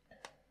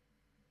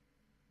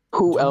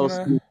 Who else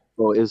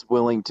is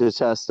willing to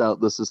test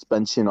out the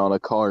suspension on a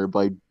car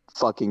by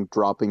fucking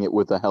dropping it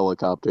with a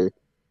helicopter?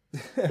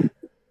 Do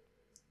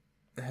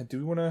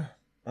we want to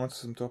answer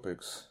some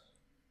topics?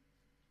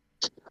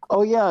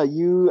 Oh yeah,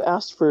 you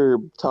asked for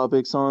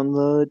topics on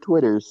the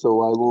Twitter,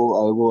 so I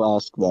will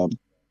ask them.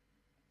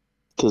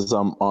 Because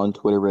I'm on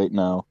Twitter right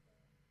now.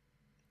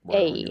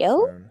 Hey,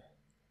 yo.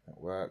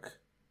 At work.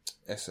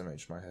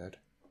 SMH my head.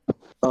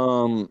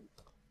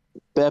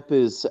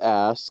 Beppis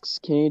asks,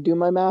 can you do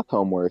my math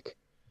homework?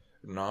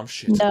 No, I'm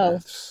shit at No.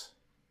 maths.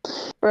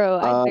 Bro,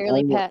 I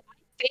barely I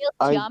failed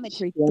I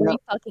geometry can't, 3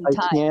 fucking I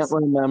can't times.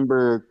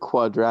 remember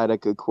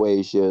quadratic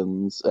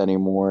equations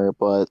anymore,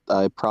 but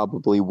I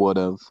probably would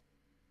have.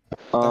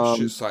 That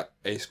shit's like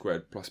a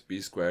squared plus b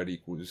squared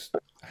equals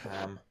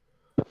ham.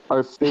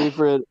 Our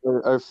favorite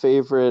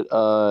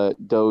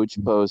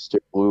Doge poster,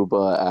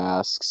 Luba,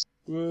 asks,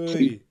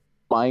 Whey.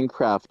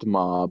 Minecraft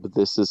mob,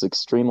 this is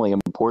extremely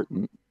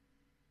important.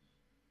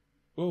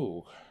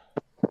 Ooh.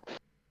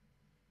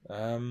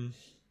 That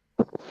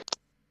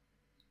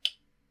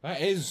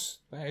is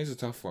a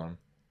tough one.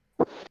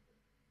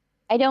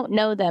 I don't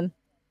know them.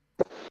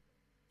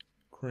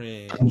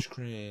 Cringe.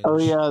 Oh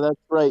yeah, that's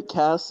right.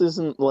 Cass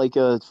isn't like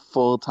a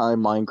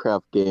full-time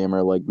Minecraft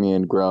gamer like me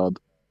and Grub.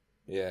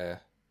 Yeah.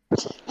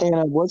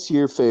 Hannah, what's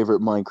your favorite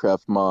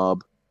Minecraft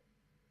mob?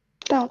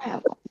 Don't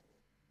have one.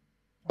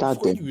 I God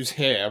forgot damn. you was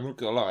here, I'm not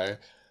gonna lie.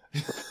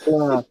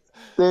 Yeah.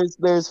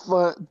 There's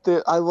fun.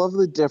 I love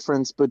the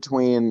difference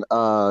between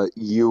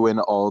you and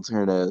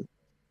alternate.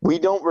 We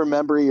don't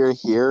remember you're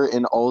here,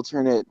 and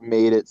alternate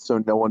made it so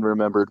no one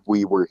remembered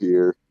we were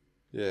here.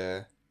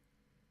 Yeah.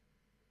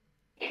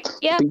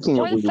 Yeah, Speaking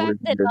or of the we were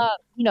fact that,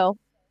 here,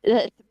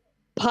 the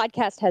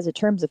podcast has a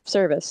terms of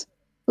service.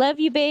 Love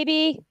you,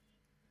 baby.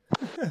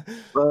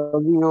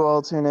 love you,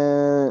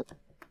 alternate.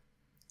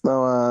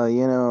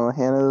 Oh,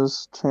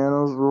 Hannah's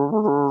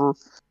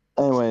channels.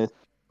 Anyway,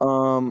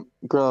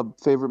 Grub,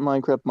 favorite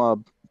Minecraft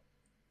mob.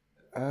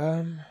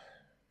 You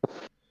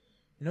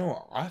know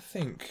what? I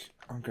think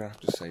I'm gonna have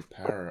to say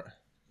parrot.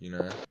 You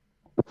know.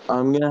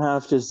 I'm gonna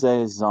have to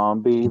say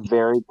zombie.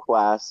 Very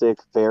classic,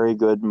 very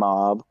good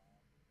mob.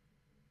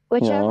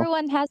 Whichever Yeah.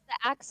 one has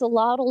the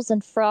axolotls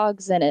and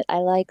frogs in it. I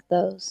like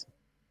those.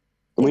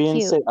 They're We didn't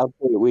cute. say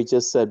update. We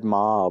just said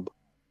mob.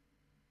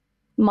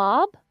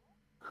 Mob?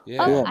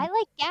 Yeah. Oh, I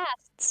like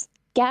ghasts.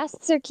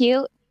 Ghasts are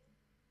cute.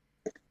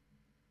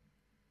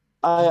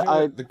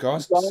 The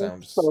ghost Ghasts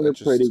sounds are are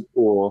just pretty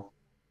cool.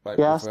 like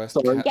Ghasts reversed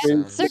are cat pretty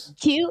Ghasts are sounds.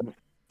 cute.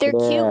 They're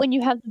Yeah. cute when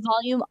you have the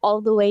volume all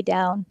the way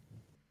down.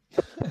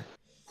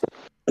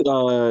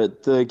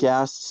 The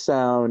ghast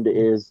sound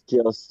is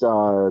just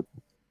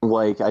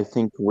like I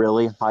think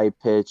really high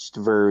pitched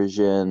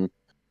version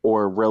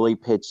or really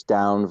pitched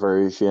down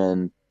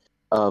version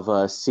of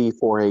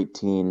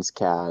C418's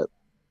cat.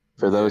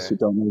 For those who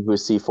don't know who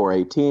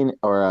C418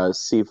 or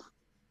C.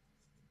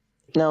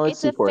 No,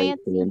 it's a fancy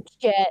C418.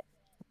 jet.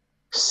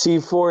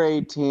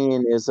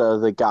 C418 is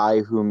the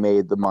guy who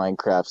made the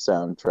Minecraft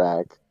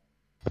soundtrack.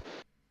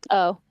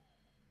 Oh.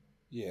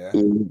 Yeah. He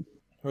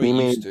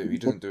used to. He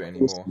doesn't do it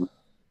anymore.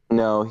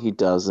 No, he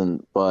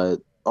doesn't, but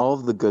all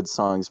of the good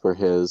songs were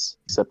his,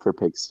 except for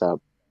Pig Step.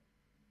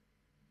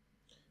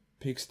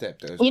 Pig Step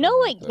does. You know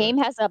what game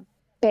has a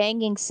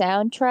banging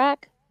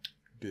soundtrack?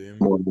 Doom.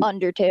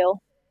 Undertale.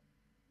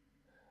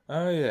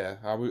 Oh yeah,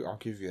 I'll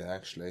give you that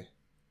actually.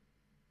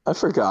 I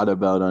forgot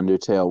about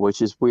Undertale,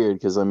 which is weird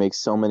because I make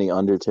so many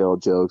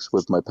Undertale jokes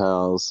with my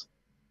pals.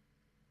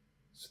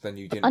 So then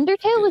you didn't.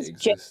 Undertale is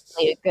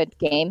genuinely a good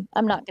game.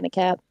 I'm not gonna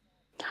cap.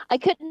 I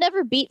could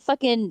never beat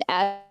fucking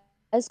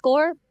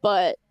Asgore,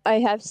 but I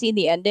have seen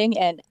the ending,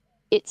 and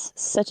it's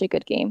such a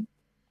good game.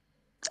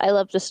 I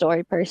love the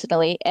story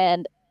personally,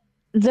 and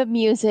the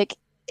music,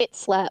 it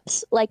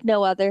slaps like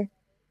no other.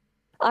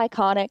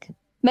 Iconic.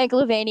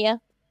 Megalovania.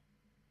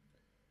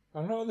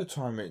 A lot of the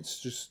time,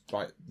 it's just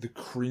like the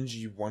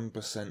cringy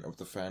 1% of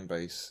the fan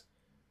base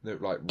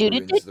that like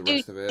ruins the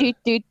rest of it.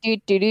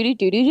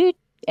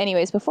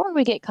 Anyways, before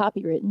we get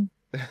copywritten,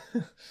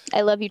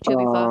 I love you,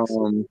 Toby Fox.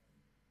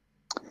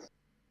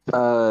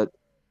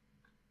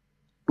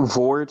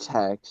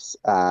 Vortex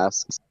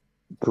asks,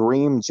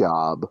 dream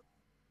job.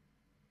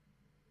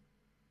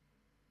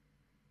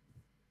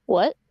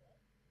 What?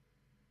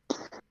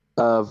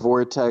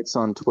 Vortex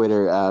on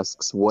Twitter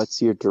asks,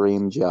 what's your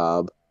dream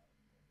job?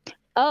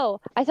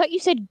 Oh, I thought you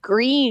said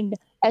green,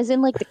 as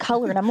in like the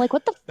color, and I'm like,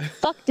 what the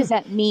fuck does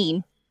that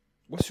mean?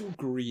 What's your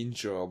green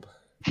job?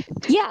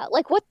 Yeah,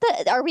 like what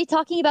the... Are we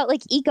talking about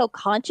like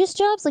eco-conscious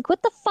jobs? Like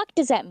what the fuck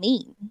does that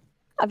mean?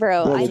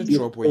 Bro, What's a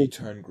job where you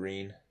turn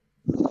green?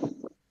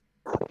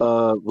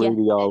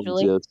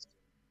 Radiologist.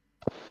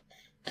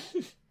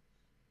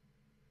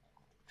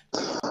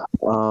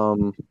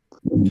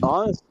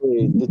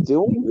 Honestly,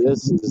 doing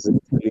this is a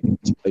pretty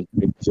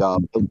good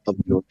job of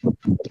doing.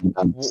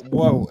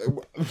 Whoa,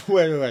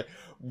 wait.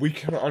 We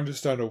cannot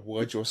understand a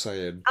word you're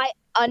saying. I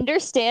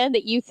understand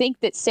that you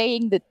think that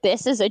saying that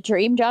this is a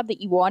dream job that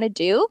you want to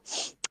do.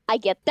 I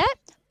get that,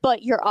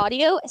 but your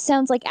audio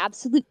sounds like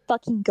absolute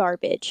fucking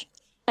garbage.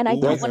 And I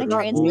don't want to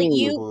translate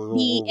you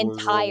the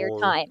entire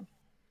time.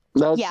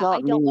 That's not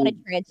I don't want to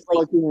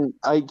translate.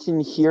 I can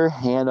hear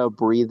Hannah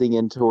breathing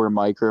into her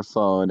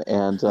microphone,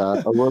 and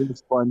a little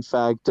fun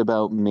fact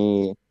about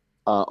me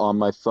on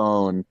my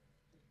phone.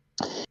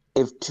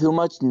 If too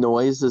much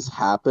noise is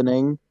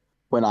happening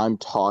when I'm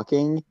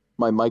talking,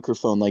 my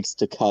microphone likes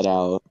to cut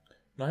out.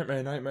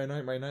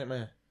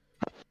 Nightmare.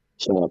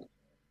 Shut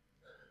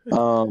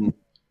up.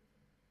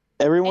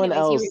 Everyone Anyways,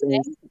 you else, were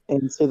saying?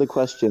 answer the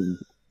question.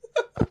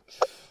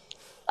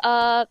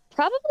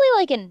 Probably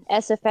like an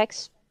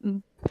SFX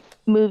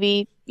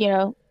movie,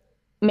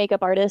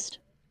 makeup artist.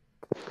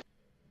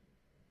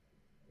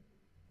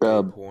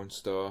 A porn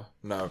star.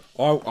 No,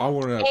 I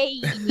want to.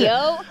 Hey,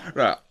 yo.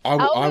 Right, I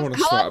Out want of to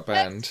start a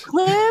context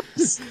band.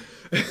 clips.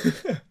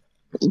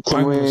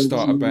 I want to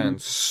start a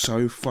band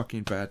so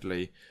fucking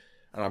badly,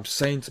 and I'm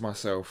saying to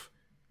myself,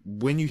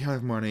 when you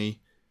have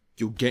money,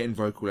 you'll get in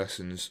vocal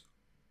lessons,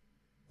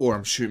 or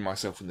I'm shooting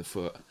myself in the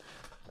foot.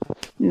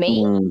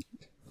 Me?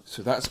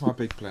 So that's my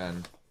big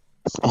plan.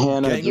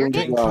 Hannah, You're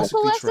Getting getting vocal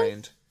classically lessons?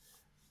 trained.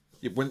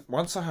 Yeah,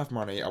 once I have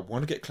money, I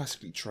want to get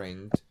classically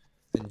trained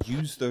and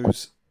use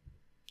those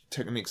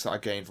techniques that I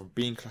gained from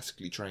being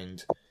classically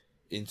trained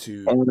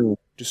into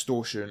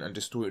distortion and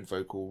distorted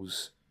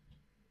vocals.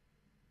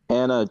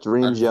 Hannah,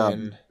 dream And job.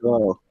 then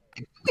Go.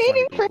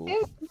 Waiting for people.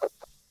 him.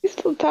 He's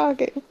still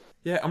talking.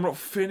 Yeah, I'm not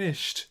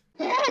finished.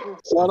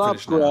 Shut up,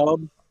 finished now.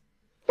 Grub.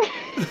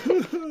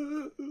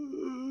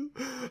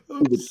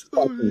 I'm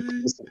sorry.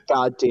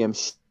 Goddamn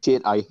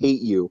shit, I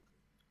hate you.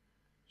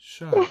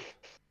 Shut up.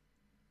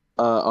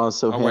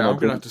 Also, Oh Hannah, wait, I'm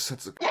gonna have to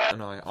censor. I'm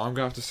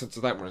gonna have to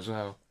censor that one as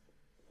well.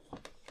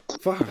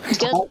 Fuck.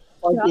 stop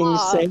fucking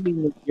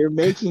saying it. You're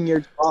making your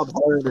job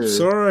harder. I'm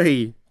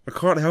sorry. I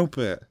can't help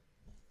it.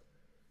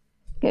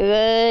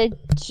 Good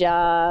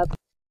job.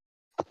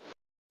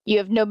 You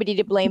have nobody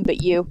to blame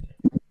but you.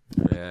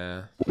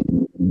 Yeah.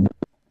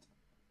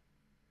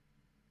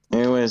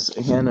 Anyways,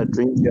 Hannah,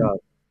 dream job.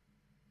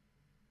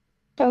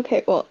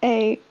 Okay, well,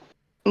 A,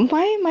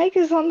 my mic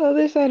is on the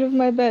other side of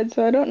my bed,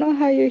 so I don't know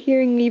how you're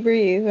hearing me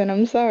breathe, and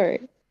I'm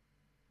sorry.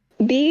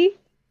 B,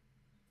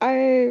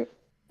 I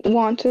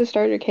want to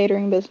start a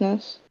catering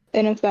business,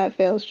 and if that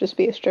fails, just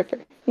be a stripper,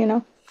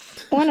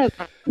 One of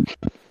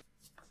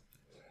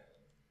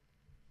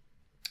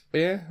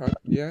Yeah.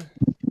 Yeah.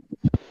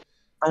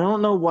 I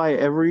don't know why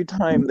every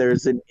time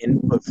there's an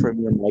input from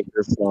your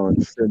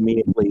microphone, for me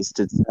at least,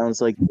 it sounds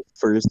like the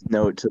first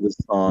note to the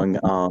song,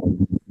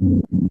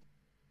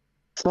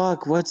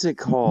 fuck, what's it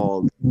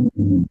called?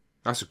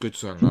 That's a good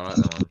song. I like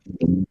that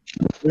one.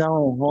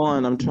 No, hold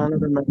on, I'm trying to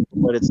remember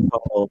what it's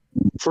called.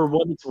 For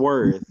What It's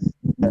Worth,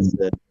 that's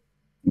it.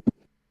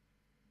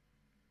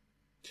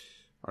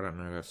 I don't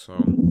know that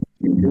song.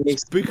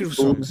 Speaking of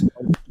songs,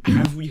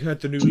 have we heard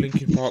the new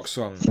Linkin Park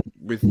song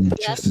with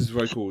Chester's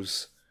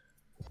vocals?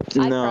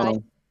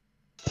 No.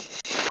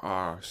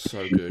 Ah,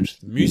 so good.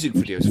 The music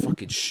video is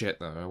fucking shit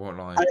though, I won't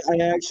lie.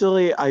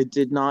 I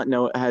did not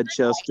know it had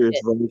Chester's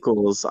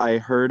vocals. I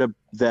heard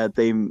that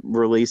they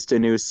released a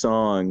new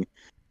song,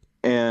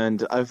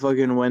 and I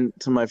fucking went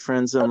to my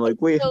friends and I'm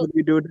like, wait, how do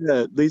you do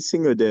that? Lead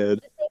singer did.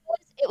 The thing was,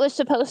 it was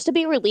supposed to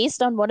be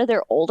released on one of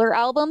their older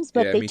albums,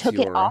 but they took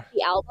it off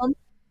the album.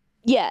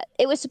 Yeah,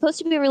 it was supposed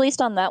to be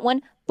released on that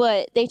one,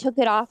 but they took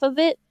it off of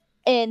it,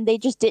 and they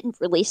just didn't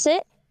release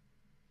it.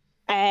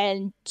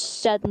 And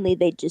suddenly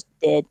they just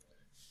did.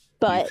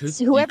 But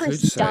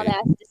whoever's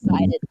dumbass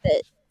decided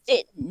that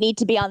it didn't need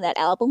to be on that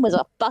album was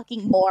a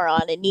fucking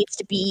moron. It needs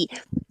to be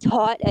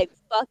taught a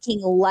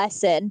fucking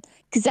lesson,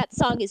 because that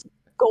song is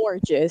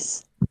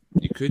gorgeous.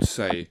 You could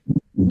say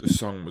the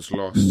song was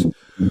lost.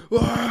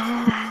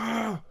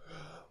 Whoa!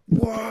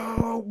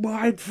 Whoa!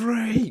 Mind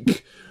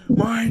freak!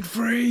 Mind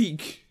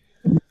freak!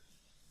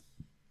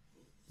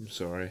 I'm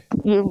sorry.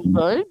 You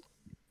good?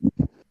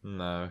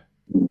 No.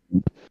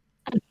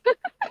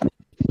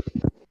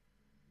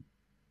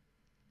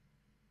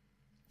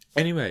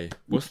 Anyway,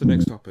 what's the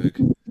next topic?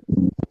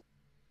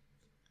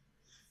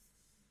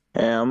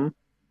 Ham.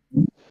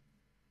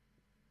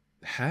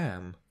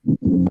 Ham?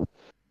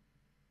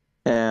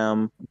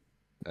 Ham.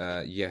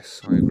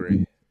 Yes, I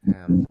agree.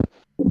 Ham.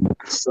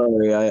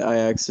 Sorry, I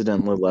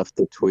accidentally left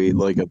the tweet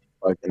like a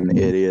fucking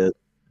idiot.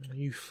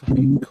 You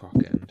fucking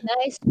cockend.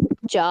 Nice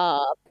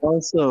job.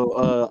 Also,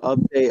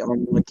 update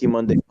on Lucky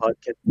Monday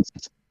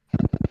podcast.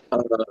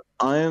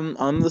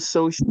 I'm the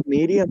social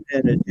media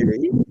manager.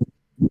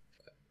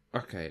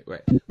 Okay,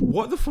 wait.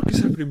 What the fuck is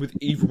happening with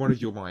either one of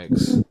your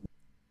mics?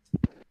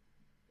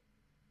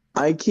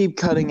 I keep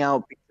cutting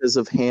out because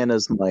of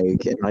Hannah's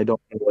mic, and I don't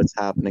know what's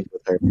happening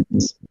with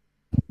hers.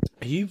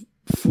 Are you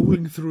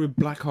falling through a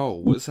black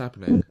hole? What's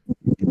happening?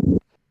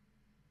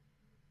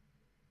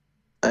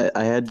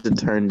 I had to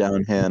turn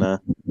down Hannah.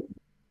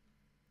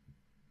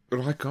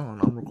 But I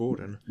can't. I'm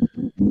recording.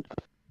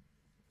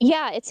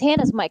 Yeah, it's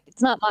Hannah's mic.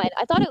 It's not mine.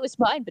 I thought it was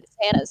mine, but it's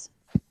Hannah's.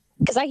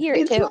 Because I hear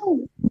it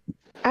too.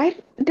 I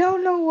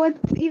don't know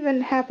what's even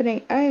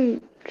happening.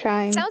 I'm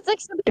trying. Sounds like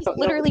somebody's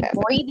literally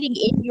breathing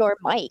in your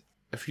mic.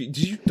 Did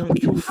you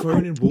dunk your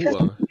phone in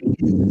water?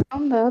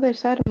 On the other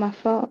side of my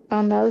phone,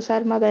 on the other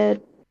side of my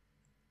bed.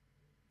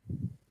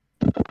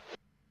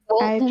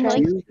 Well,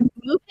 then,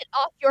 move it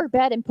off your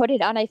bed and put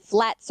it on a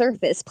flat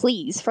surface,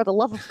 please. For the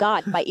love of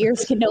God, my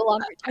ears can no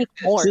longer take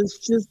more.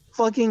 Just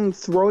fucking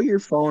throw your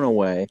phone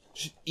away.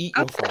 Just eat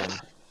your phone.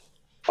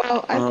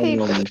 Well, I paid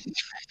for it,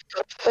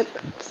 but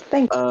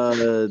thank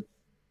you.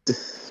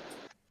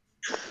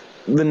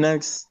 The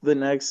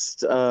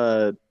next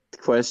The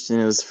question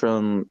is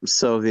from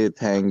Soviet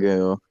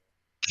Pangu.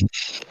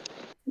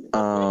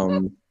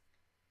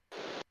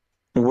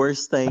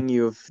 Worst thing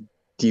you've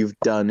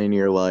done in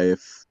your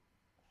life?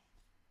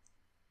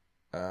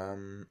 I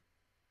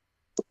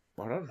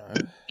don't know.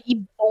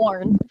 Be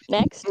born.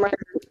 Next.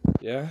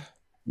 Yeah.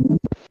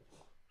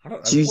 I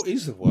don't know. Do you What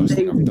is the worst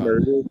thing I've done?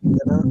 murdered,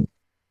 Hannah?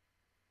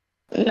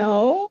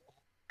 No.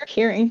 You're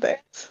hearing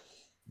things.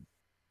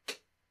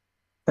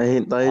 I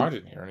I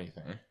didn't hear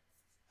anything.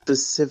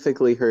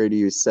 specifically heard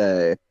you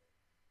say,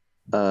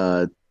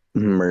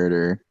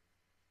 murder.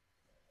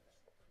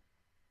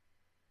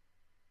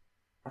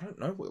 I don't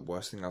know what the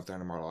worst thing I've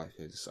done in my life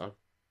is. I've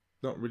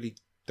not really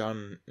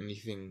done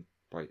anything,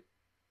 like,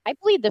 I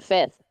plead the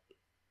fifth.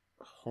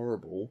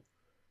 horrible.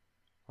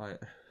 Like,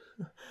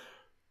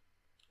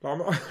 I'm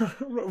not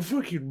a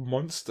fucking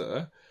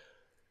monster.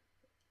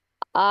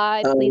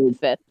 I plead the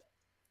fifth.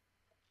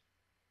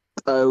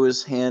 I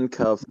was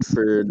handcuffed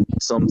for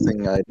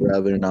something I'd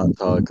rather not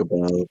talk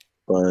about,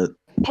 but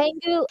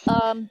Pengu,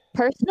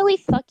 personally,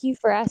 fuck you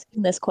for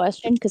asking this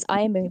question because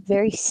I am a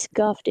very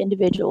scuffed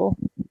individual.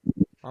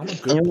 I'm a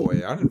good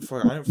boy. I didn't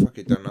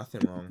fucking done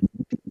nothing wrong.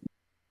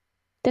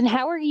 Then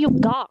how are you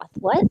goth?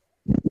 What?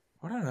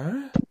 I don't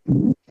know.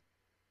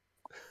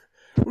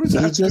 What does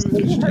that have to do with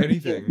literally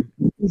anything?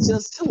 he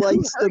just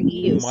likes the hurt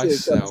you? music.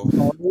 Myself.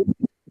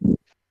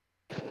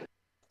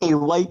 He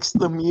likes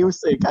the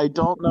music. I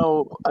don't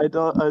know.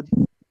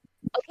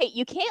 Okay,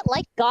 you can't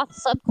like goth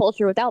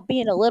subculture without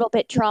being a little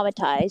bit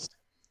traumatized.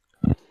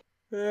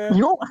 Yeah.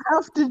 You don't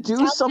have to do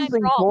Sounds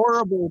something wrong.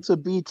 horrible to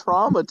be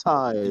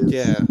traumatized.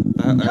 Yeah,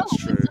 that's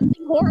true.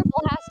 Something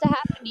horrible has to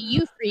happen to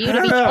you for you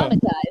to be Hannah!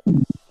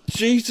 traumatized.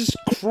 Jesus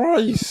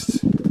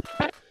Christ!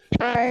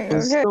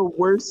 It's the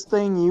worst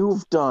thing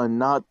you've done,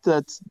 not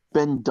that's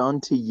been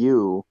done to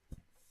you.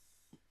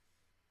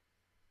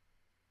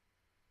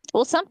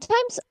 Well,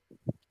 sometimes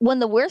when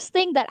the worst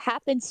thing that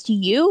happens to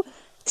you,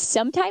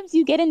 sometimes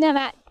you get into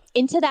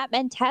that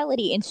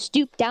mentality and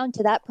stoop down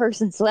to that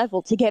person's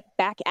level to get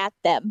back at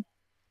them.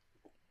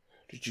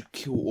 Did you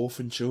kill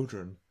orphan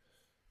children?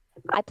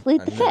 I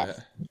plead the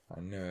fifth. I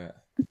knew it.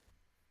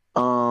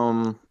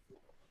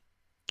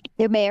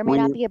 There may or may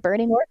not be a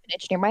burning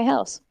orphanage near my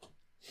house.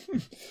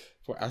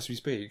 What, as we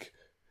speak?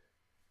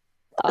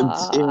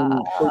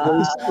 The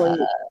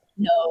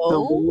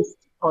No. worst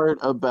part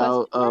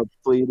about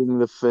pleading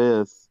the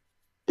fifth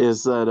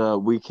is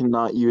that we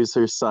cannot use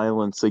her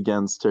silence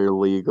against her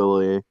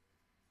legally.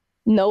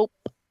 Nope.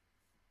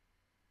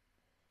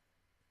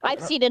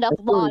 I've seen enough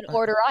Law and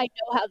Order. I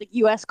know how the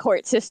U.S.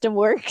 court system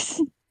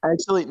works.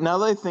 Actually, now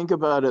that I think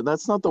about it,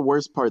 that's not the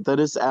worst part.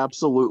 That is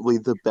absolutely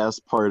the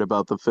best part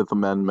about the Fifth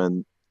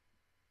Amendment.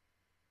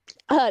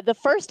 The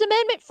First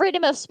Amendment,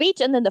 freedom of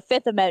speech, and then the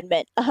Fifth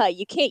Amendment.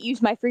 You can't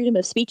use my freedom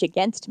of speech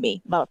against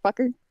me,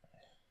 motherfucker.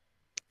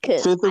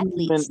 Fifth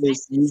Amendment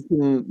is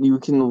you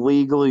can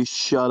legally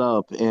shut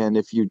up, and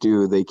if you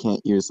do, they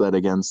can't use that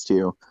against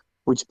you.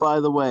 Which, by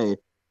the way,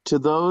 to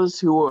those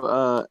who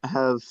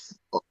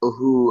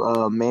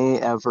may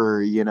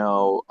ever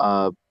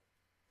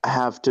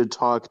have to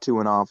talk to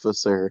an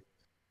officer,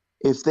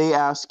 if they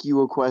ask you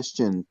a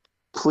question,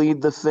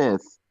 plead the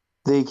fifth.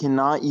 They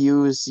cannot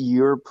use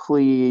your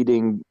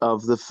pleading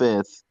of the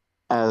fifth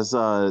as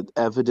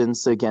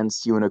evidence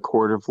against you in a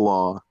court of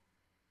law.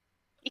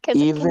 Because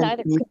it can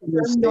neither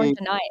confirm nor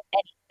deny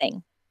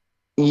anything.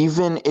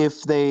 Even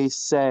if they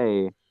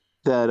say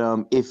that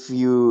if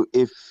you're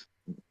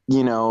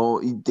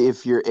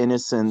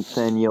innocent,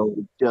 then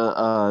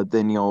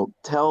you'll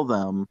tell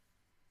them.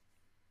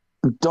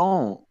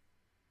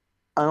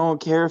 I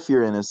don't care if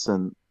you're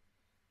innocent.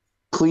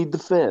 Plead the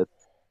fifth.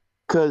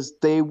 Because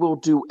they will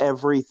do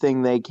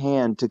everything they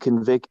can to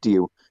convict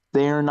you.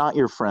 They are not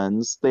your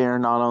friends. They are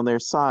not on their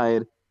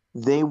side.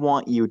 They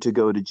want you to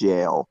go to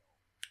jail.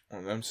 To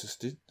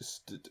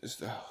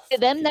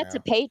them, that's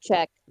a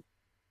paycheck.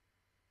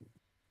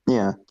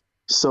 Yeah.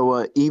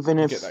 So even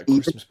if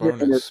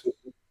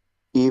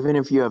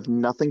you have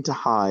nothing to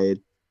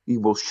hide, you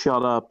will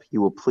shut up.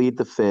 You will plead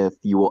the fifth.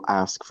 You will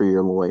ask for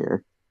your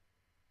lawyer.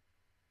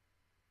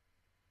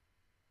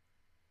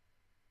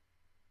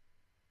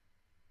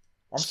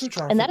 I'm still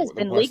trying to and that has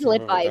been legal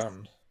advice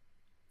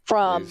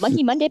from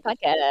Monkey Monday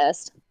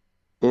Podcast.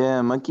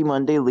 Yeah, Monkey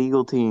Monday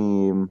legal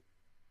team.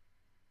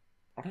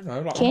 I don't know.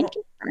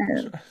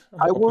 Like,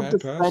 I will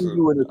defend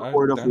you in a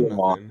court of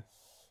law.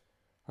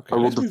 Okay,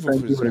 let's move on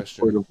for this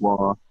question. Court of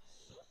law.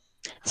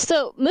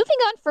 So, moving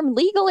on from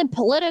legal and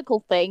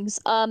political things,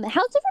 how's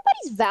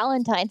everybody's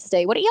Valentine's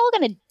Day? What are y'all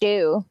gonna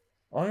do?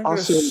 I'm gonna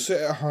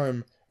sit at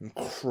home and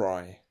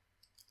cry.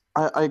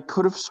 I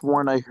could have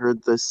sworn I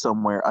heard this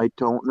somewhere. I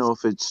don't know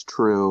if it's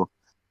true.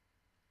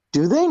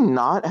 Do they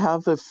not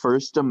have a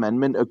First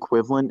Amendment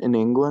equivalent in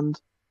England?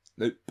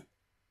 Nope.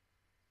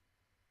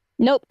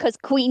 Nope, because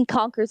Queen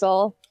conquers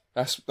all.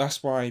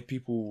 That's why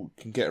people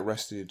can get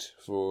arrested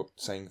for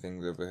saying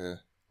things over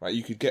here. Like,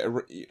 you could get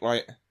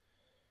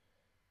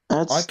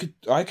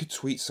I could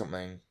tweet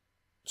something.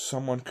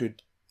 Someone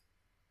could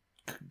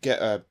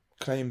get a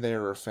claim they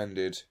were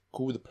offended,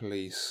 call the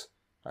police,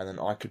 and then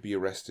I could be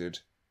arrested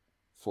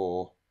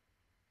for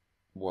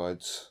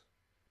words.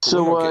 But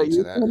So we're not getting to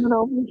you're that. coming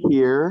over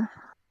here.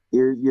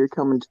 You're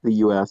coming to the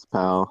U.S.,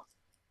 pal.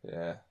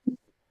 Yeah.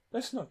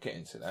 Let's not get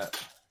into that.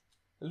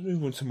 Let's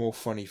move on to more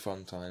funny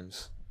fun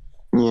times.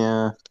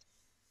 Yeah.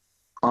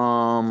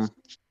 What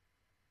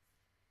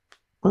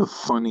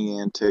funny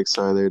antics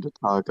are there to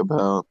talk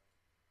about?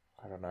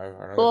 I don't know. I know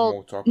there's Well,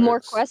 more topics. more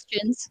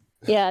questions.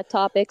 Yeah,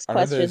 topics, I know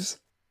questions. there's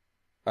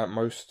at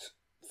most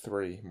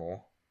 3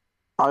 more.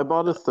 I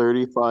bought a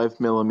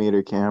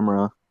 35mm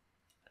camera.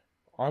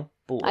 I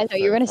bought I a thought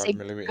you were gonna say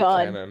 35mm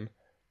gun. Canon.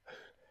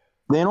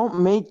 They don't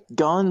make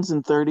guns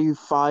in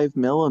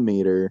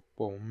 35mm.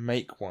 Well,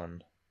 make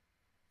one.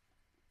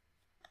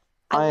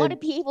 I I- want to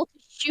be able to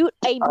shoot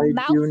a I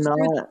mouse do through the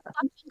not.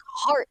 fucking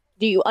heart.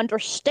 Do you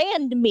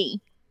understand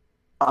me?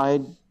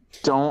 I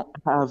don't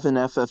have an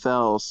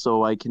FFL,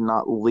 so I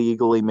cannot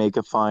legally make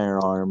a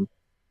firearm.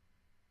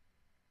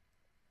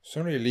 It's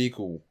only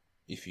illegal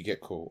if you get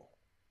caught.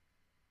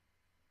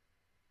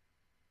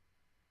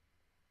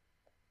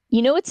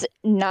 You know it's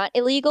not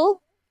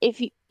illegal if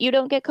you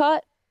don't get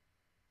caught?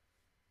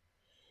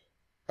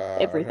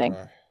 Everything. I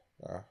don't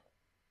know.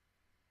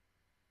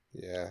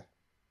 Yeah.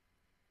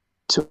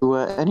 To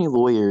any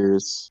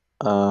lawyers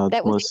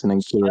That was a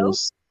listening to joke?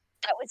 this,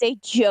 That was a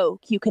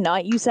joke. You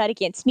cannot use that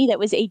against me. That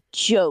was a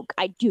joke.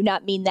 I do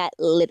not mean that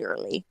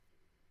literally.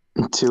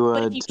 But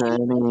if you to choose any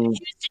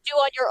to do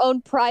on your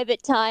own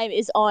private time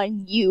is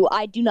on you.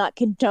 I do not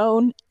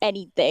condone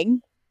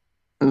anything.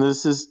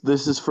 this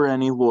is for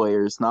any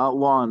lawyers, not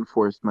law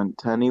enforcement.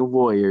 To any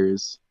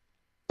lawyers,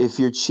 if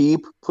you're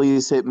cheap,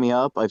 please hit me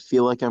up. I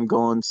feel like I'm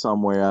going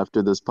somewhere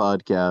after this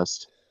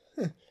podcast.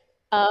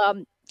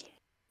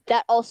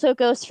 That also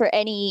goes for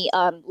any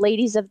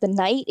ladies of the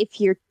night. If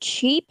you're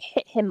cheap,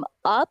 hit him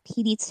up.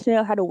 He needs to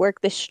know how to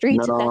work the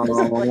streets. If that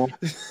doesn't work,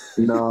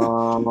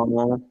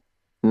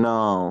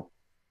 No,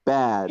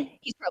 bad.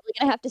 he's probably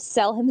gonna have to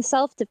sell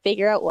himself to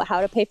figure out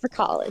how to pay for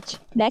college.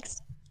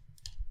 Next.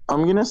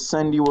 I'm gonna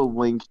send you a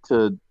link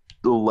to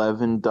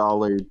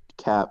 $11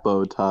 cat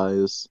bow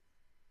ties.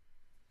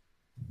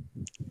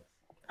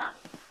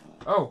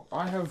 Oh,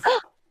 I have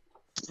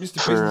Mr.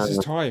 For,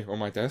 Business's tie on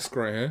my desk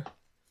right here.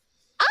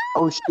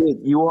 Oh shit,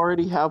 you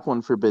already have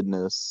one for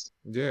business.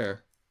 Yeah.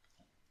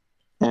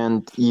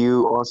 And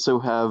you also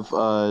have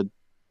a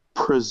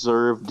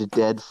preserved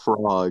dead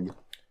frog.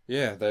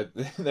 Yeah,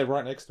 they're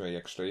right next to me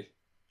actually.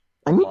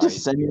 I need My to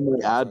send you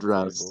my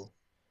address. table.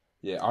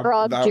 Yeah,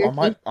 Frog I jerky.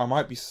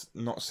 might be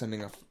not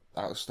sending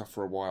out stuff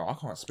for a while. I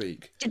can't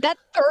speak. Did that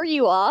throw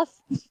you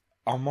off?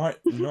 I might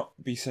not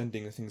be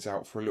sending things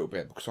out for a little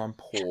bit because I'm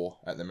poor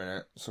at the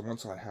minute. So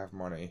once I have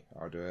money,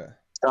 I'll do it.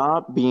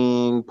 Stop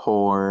being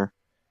poor.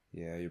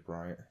 Yeah, you're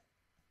right.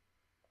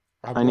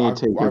 I need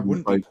to take I your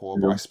wouldn't be advice, poor,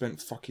 too. but I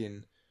spent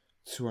fucking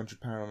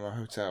 £200 on a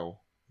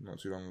hotel not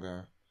too long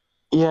ago.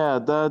 Yeah,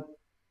 that.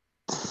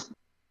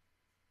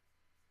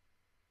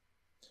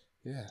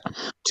 Yeah.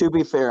 To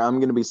be fair, I'm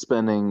gonna be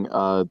spending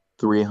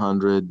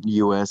 300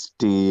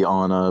 USD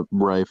on a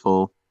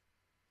rifle.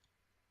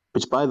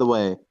 Which, by the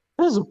way,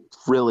 that is a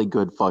really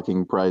good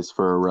fucking price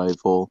for a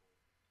rifle.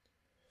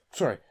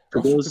 Sorry, For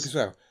I'll flip those- it as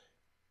well.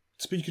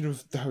 Speaking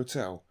of the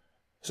hotel,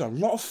 there's a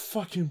lot of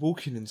fucking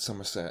walking in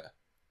Somerset.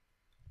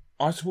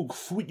 I had to walk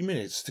 40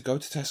 minutes to go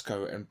to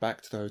Tesco and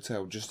back to the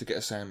hotel just to get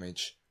a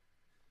sandwich.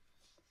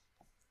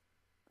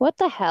 What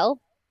the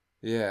hell?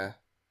 Yeah.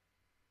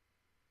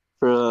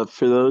 For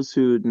those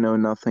who know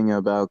nothing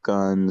about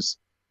guns,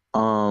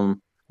 Or a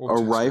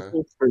Tesco.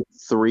 rifle for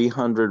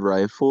 300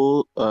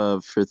 rifle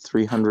for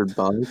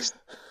 $300.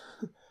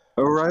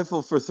 A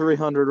rifle for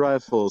 300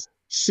 rifles.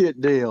 Shit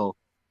deal.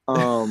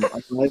 A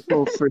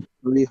rifle for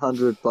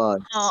 $300.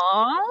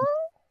 Aww.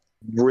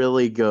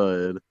 Really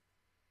good.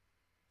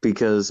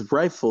 Because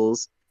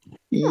rifles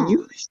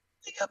usually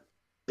a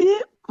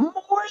bit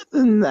more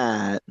than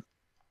that.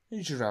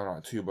 You should have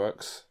like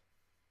 $2.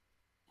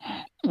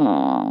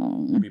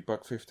 Aww. Maybe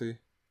 $1.50.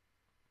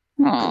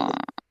 Aww.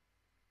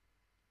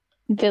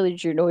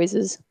 Villager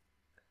noises.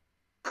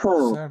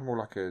 Sound more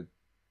like a.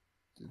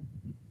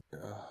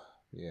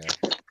 Yeah.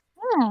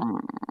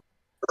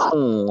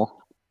 Oh.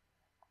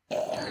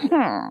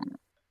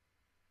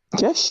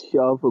 Just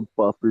shove a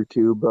buffer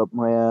tube up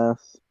my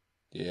ass.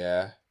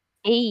 Yeah.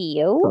 Hey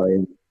yo.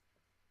 Sorry.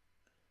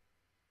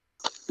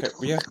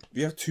 Okay,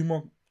 we have two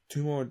more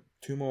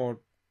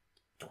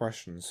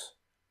questions.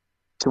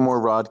 2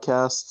 more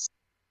rodcasts.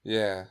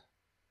 Yeah.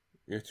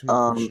 We have 2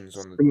 more questions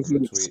on the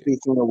tweet.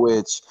 Speaking of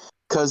which,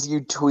 because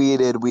you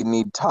tweeted we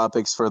need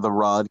topics for the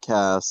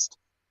rodcast,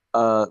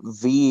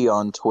 V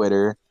on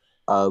Twitter,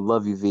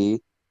 love you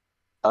V,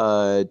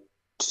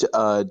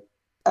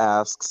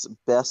 asks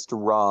best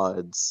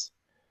rods.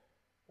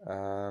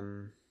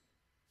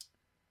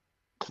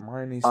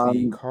 Mine is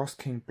the Cast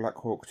King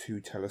Blackhawk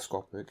 2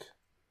 telescopic.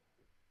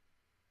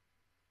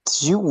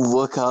 Did you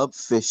look up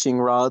fishing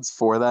rods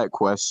for that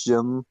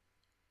question?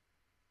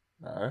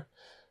 No.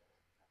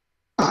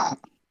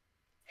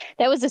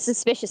 That was a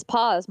suspicious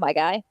pause, my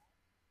guy.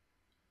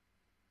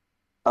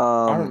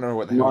 I don't know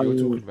what the hell you're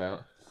mine- talking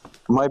about.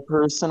 My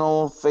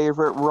personal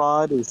favorite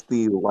rod is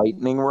the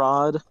lightning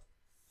rod.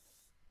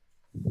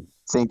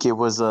 Think it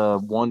was a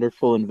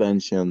wonderful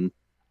invention.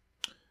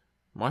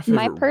 My My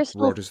favourite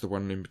personal- rod is the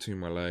one in between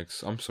my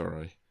legs. I'm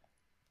sorry.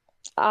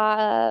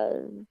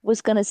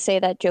 Was gonna say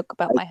that joke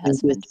about my think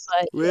husband, it's-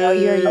 but you know,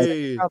 you already said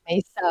Way! it from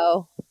me,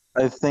 so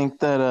I think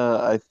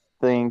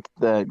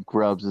that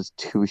Grubs is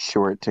too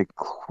short to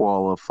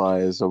qualify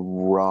as a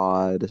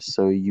rod,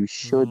 so you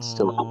should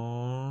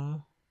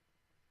Aww.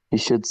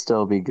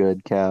 still be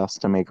good, Cass,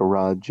 to make a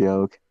rod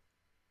joke.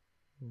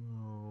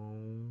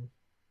 Aww.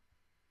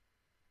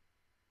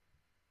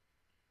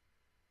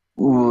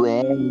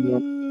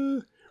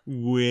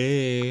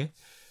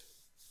 Where?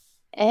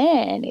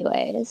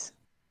 anyways.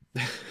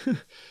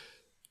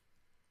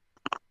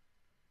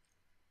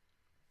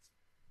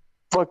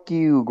 Fuck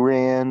you,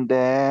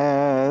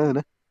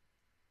 Granddad.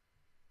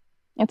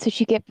 That's what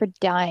you get for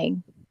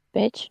dying,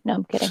 bitch. No,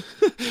 I'm kidding.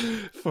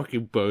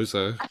 Fucking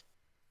bozo.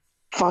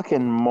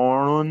 Fucking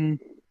moron.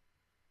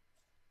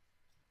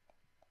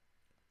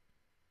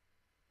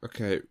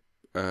 Okay,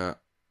 I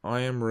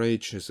Am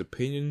Rage has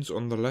opinions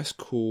on the less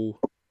cool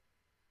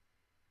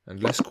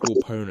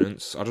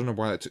opponents. I don't know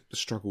why that took the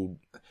struggle.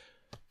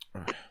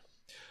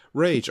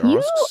 Rage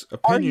asks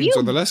opinions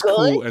on the less good?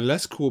 cool and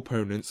less cool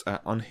opponents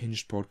at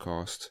Unhinged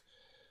Podcast.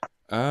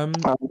 I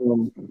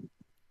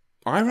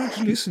haven't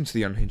actually listened to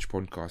the Unhinged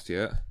Podcast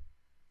yet.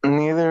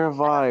 Neither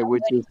have I,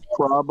 which is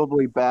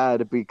probably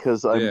bad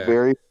because I'm Yeah.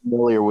 very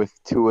familiar with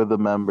two of the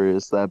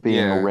members, that being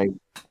Yeah. Rage.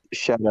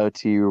 Shout out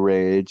to you,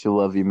 Rage. I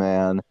love you,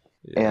 man.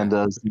 Yeah. And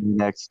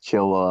next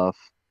chill off.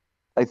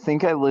 I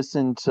think I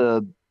listened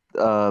to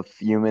a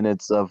few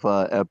minutes of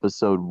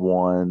episode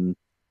 1.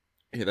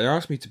 Yeah, they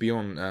asked me to be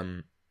on,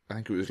 I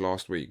think it was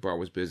last week, but I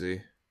was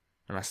busy.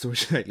 And I still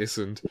should have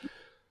listened.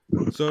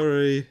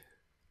 Sorry.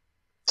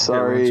 I'll get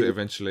around to it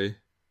eventually.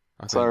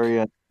 I think. Sorry,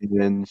 I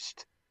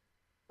binged.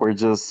 We're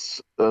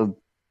just cool.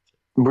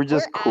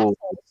 Assholes.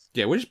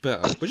 Yeah, we're just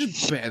better. We're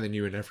just better than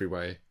you in every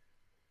way.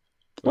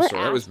 Oh, We're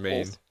sorry, that was mean.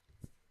 assholes.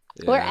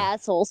 We're Yeah.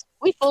 assholes.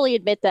 We fully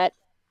admit that.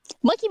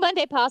 Monkey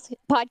Monday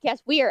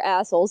podcast, we are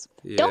assholes.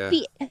 Yeah. Don't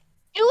be.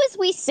 Do as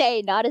we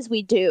say, not as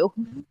we do.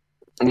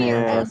 We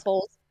are Yeah.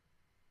 assholes.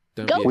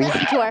 Don't Go be-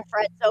 listen to our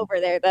friends over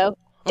there, though.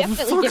 Oh, for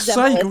Definitely give fuck's them a sake,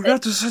 I'm listen. going to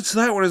have to censor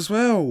that one as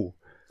well.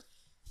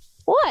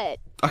 What?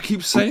 I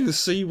keep saying the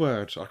C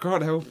word. I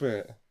can't help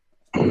it.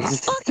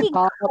 Fucking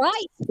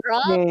Christ,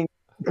 bro. Fucking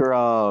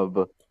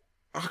Grub.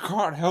 I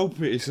can't help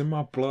it. It's in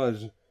my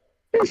blood.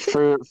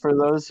 For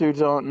those who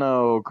don't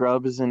know,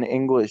 Grub is an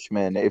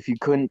Englishman. If you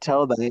couldn't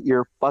tell that,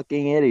 you're a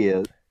fucking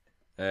idiot.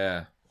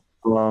 Yeah.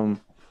 And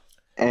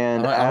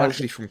I'm as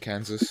actually from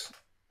Kansas.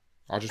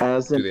 I'll just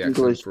as do an the accent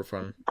English- for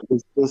fun.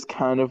 this is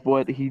kind of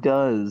what he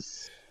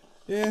does.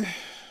 Yeah.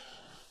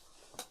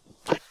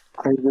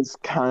 It is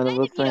kind of a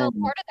You know,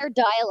 thing. part of their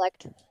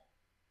dialect.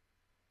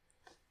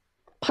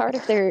 Part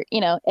of their,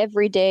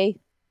 everyday.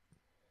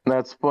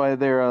 That's why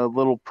they're a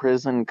little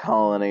prison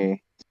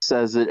colony.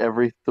 Says it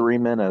every 3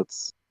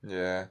 minutes.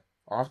 Yeah.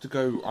 I have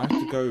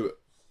to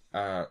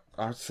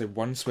say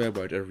one swear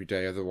word every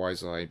day,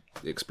 otherwise I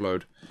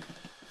explode.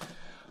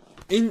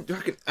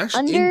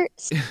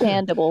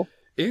 Understandable.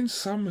 In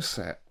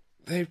Somerset,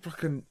 their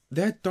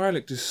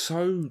dialect is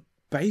so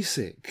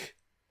basic.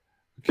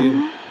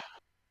 Okay.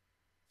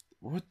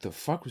 What the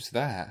fuck was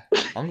that?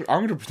 I'm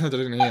gonna pretend I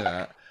didn't hear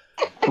that.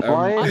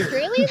 Why?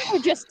 Australians are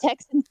just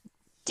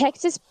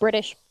Texas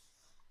British.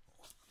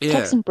 Yeah,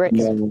 Texan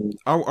Brits.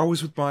 I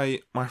was with my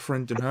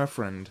friend and her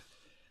friend,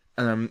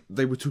 and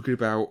they were talking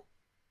about.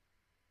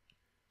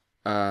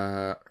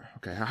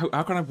 Okay,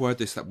 how can I word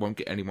this that won't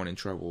get anyone in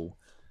trouble?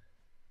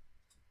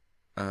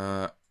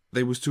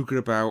 They was talking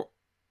about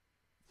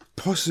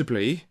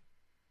possibly,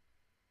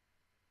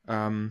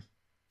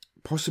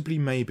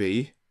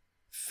 maybe,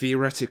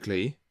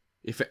 theoretically,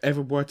 if it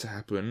ever were to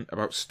happen,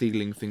 about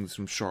stealing things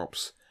from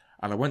shops.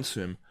 And I went to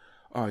him,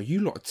 "Oh,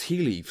 you lot of tea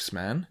leaves,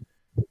 man."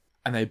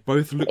 And they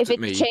both looked If at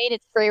it's me. chain,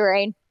 it's free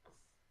reign.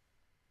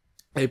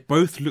 They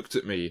both looked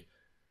at me,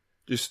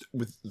 just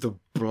with the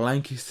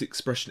blankest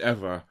expression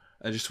ever,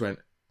 and just went,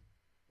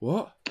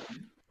 "What?" I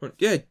went,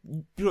 "Yeah,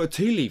 you lot of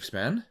tea leaves,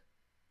 man.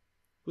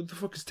 What the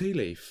fuck is tea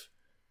leaf?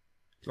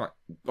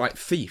 Like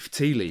thief,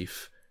 tea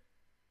leaf."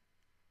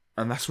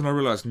 And that's when I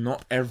realised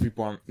not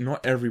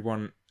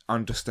everyone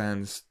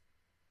understands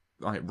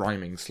like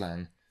rhyming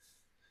slang.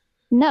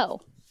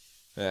 No.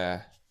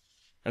 Yeah.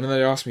 And then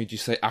they asked me, "Do you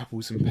say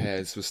apples and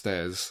pears for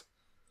stairs?"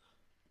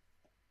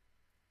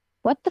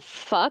 What the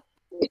fuck?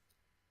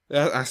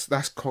 Yeah,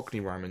 that's Cockney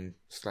rhyming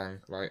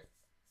slang. Like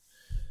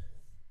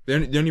the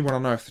only one I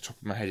know off the top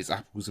of my head is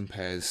apples and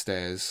pears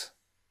stairs.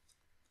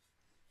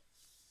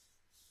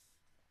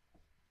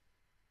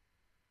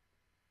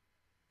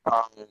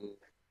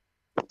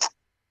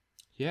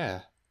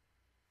 Yeah.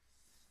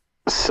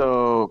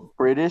 So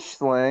British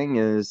slang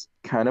is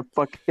kind of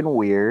fucking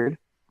weird.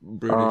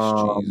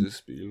 British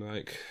Jesus be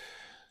like.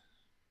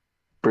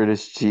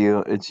 British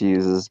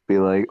Jesus be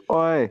like,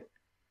 "Oi,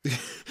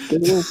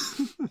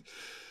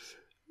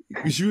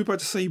 Was you about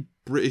to say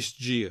British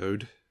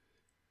geode?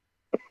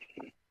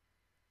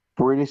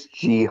 British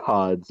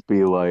jihads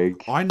be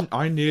like?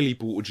 I nearly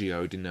bought a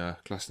geode in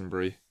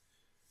Glastonbury.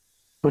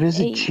 What is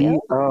it? Hey,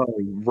 Oh,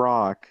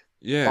 rock.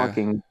 Yeah,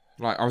 Fucking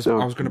like I was so.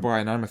 going to buy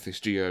an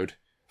amethyst geode.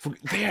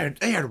 They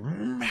had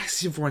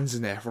massive ones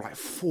in there for like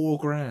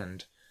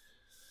 $4,000.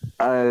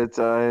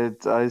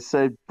 I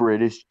said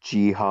British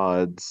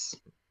jihads.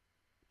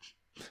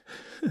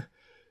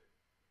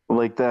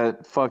 Like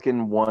that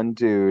fucking one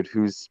dude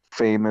who's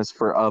famous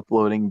for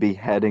uploading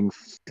beheading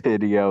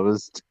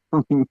videos to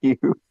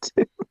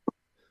YouTube.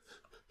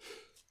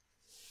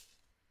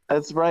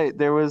 That's right.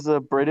 There was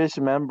a British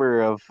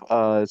member of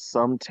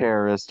some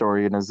terrorist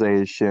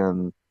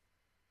organization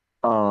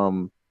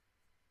um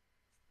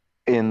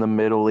in the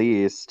Middle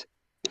East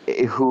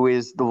who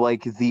is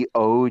like the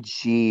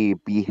OG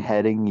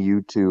beheading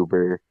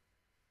YouTuber.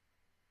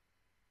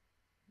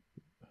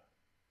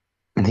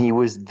 And he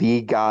was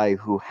the guy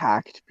who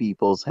hacked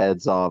people's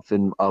heads off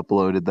and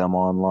uploaded them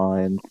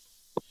online.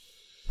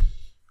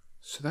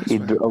 So that's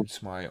what happened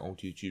to my old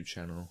YouTube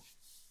channel.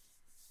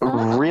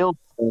 Real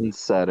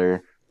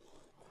trendsetter.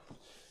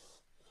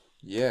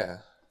 Yeah.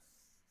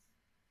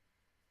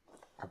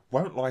 I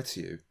won't lie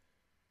to you.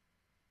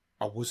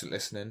 I wasn't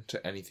listening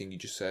to anything you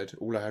just said.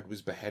 All I had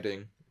was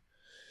beheading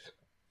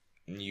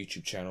in the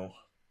YouTube channel.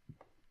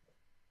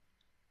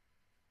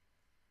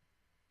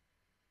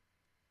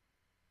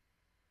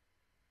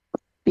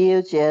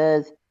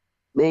 Futures.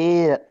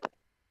 Yeah.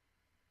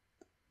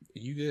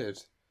 You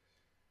did.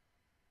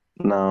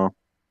 No.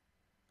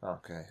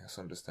 Okay, that's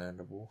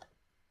understandable.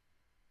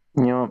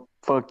 You know what?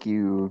 Fuck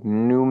you.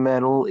 New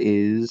metal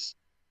is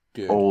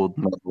Good. old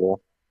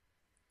metal.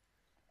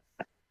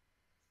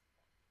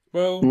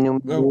 Well,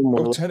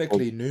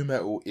 technically, new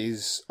metal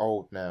is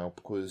old now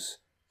because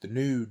the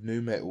new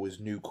metal is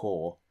new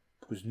core.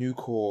 Because new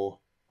core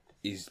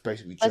is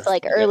basically just that's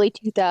like early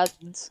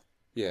 2000s.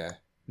 Yeah,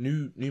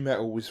 new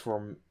metal was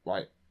from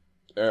like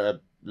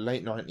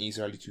late 90s,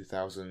 early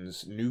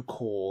 2000s. New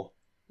core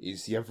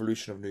is the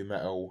evolution of new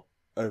metal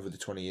over the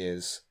 20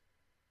 years.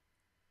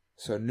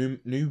 So new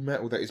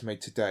metal that is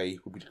made today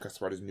would be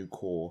classified as new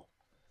core.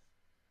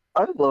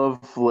 I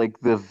love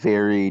like the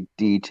very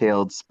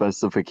detailed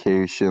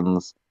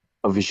specifications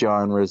of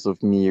genres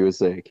of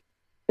music.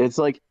 It's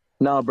like,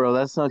 nah, bro,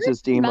 that's not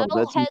just emo.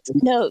 That's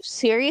No,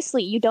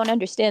 seriously, you don't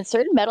understand.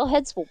 Certain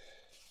metalheads will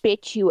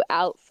bitch you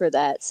out for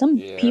that. Some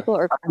people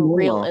are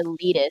real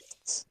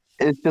elitists.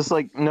 It's just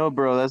like, no,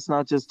 bro, that's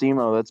not just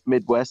emo. That's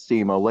Midwest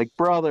emo. Like,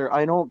 brother,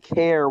 I don't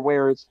care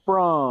where it's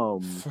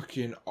from.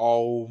 Fucking,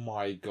 oh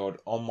my god.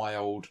 On my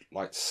old,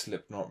 like,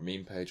 Slipknot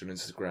meme page on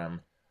Instagram,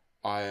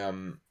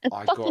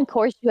 Of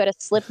course you had a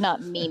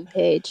Slipknot meme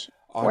page.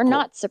 We're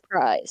not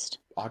surprised.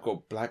 I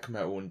got black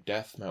metal and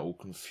death metal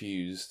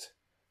confused.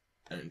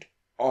 And,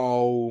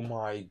 oh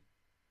my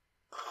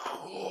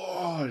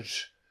god.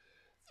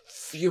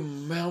 The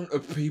amount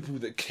of people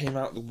that came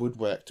out the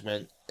woodwork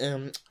went,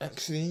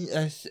 actually,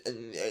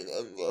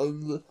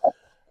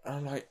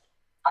 I'm like,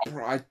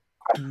 bro, I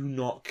do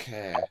not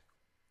care.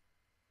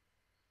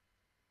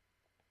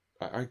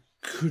 I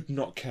could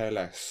not care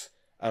less.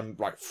 And,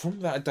 like,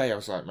 from that day, I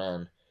was like,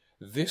 man,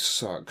 this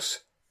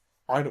sucks.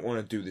 I don't want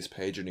to do this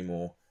page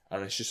anymore.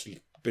 And it's just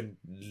been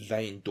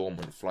laying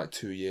dormant for, like,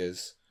 2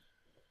 years.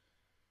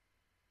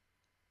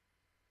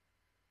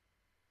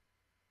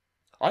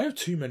 I have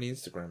too many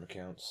Instagram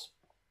accounts.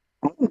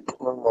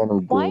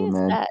 Why is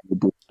that?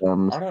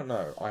 I don't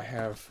know. I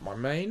have my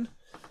main,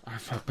 I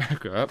have my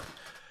backup,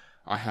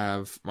 I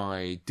have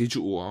my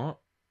digital art,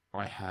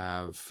 I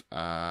have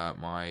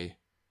my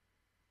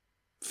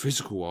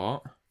physical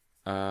art,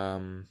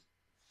 I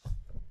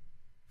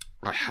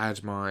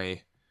had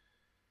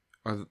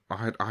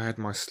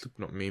my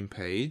Slipknot meme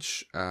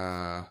page,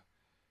 I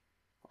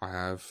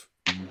have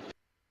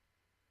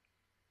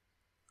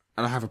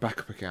a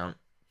backup account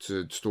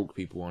to stalk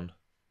people on,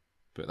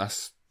 but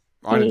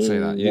I didn't say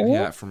that. You didn't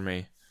hear that from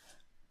me.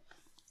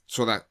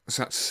 So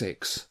that's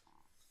 6.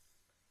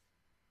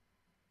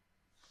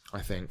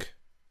 I think.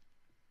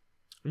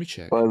 Let me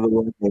check. By the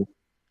way,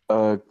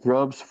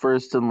 Grub's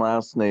first and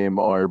last name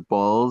are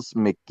Balls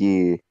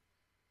McGee.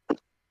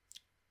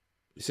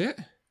 Is it?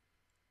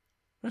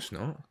 That's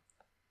not.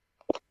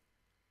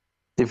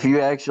 If you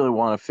actually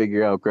want to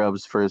figure out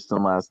Grub's first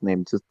and last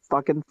name, just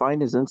fucking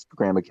find his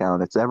Instagram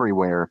account. It's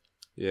everywhere.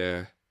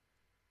 Yeah.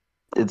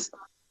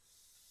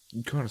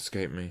 You can't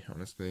escape me,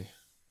 honestly.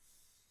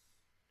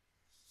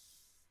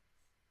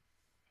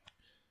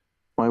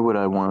 Why would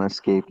I want to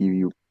escape you,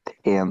 you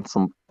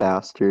handsome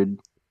bastard?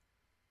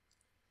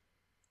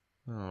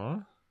 Aw,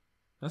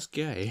 that's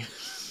gay.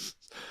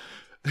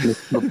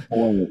 That's the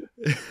point.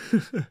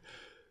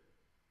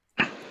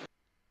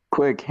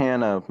 Quick,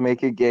 Hannah,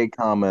 make a gay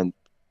comment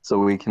so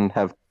we can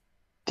have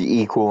the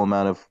equal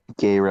amount of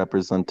gay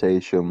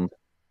representation.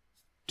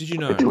 Did you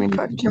know? Between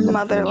your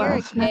mother You're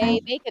last gay.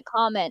 night. Make a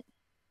comment.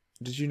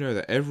 Did you know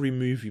that every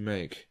move you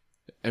make,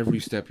 every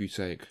step you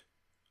take,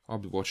 I'll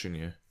be watching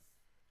you?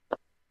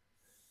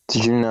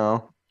 Did you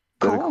know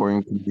that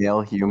according to male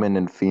human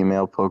and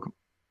female Pokemon...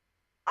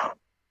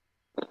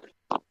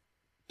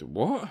 The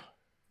what?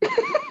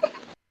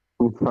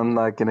 I'm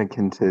not gonna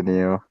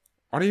continue.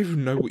 I don't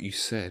even know what you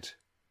said.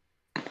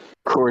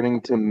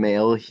 According to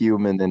male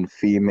human and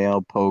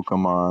female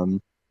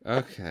Pokemon.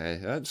 Okay,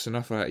 that's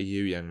enough out of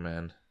you, young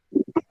man.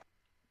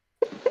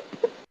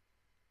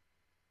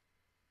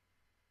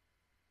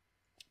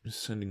 I'm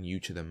sending you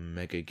to the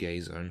mega gay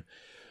zone.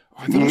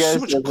 Oh, there was so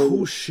much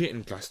cool shit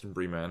in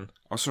Glastonbury, man.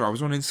 Oh, sorry, I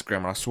was on Instagram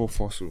and I saw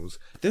fossils.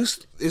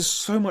 There's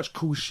so much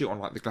cool shit on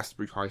like the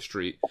Glastonbury High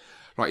Street.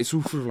 Like it's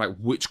all full of like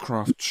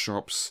witchcraft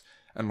shops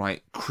and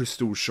like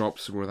crystal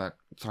shops and all that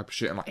type of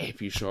shit and like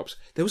hippie shops.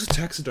 There was a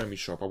taxidermy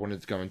shop I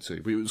wanted to go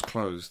into, but it was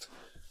closed.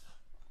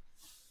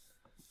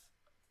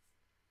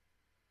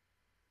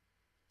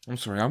 I'm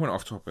sorry, I went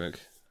off topic.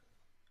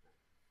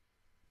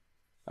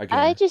 Again.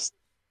 I just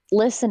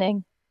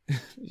listening.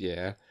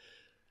 Yeah.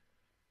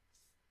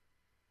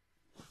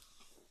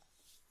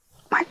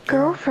 My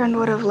girlfriend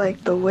would have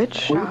liked the witch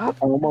shop.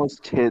 We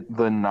almost hit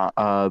the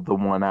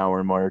 1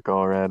 hour mark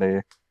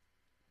already.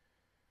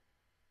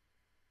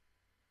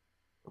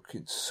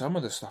 Okay, some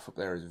of the stuff up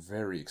there is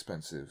very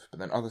expensive, but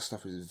then other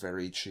stuff is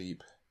very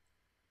cheap.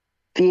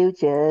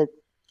 Future.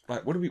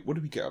 Like, what do we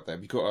get up there?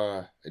 We got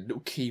a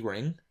little key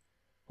ring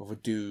of a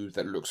dude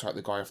that looks like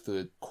the guy off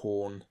the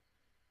Korn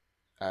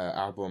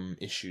album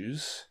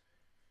Issues.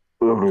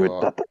 We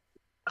got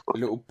a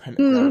little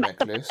pentagram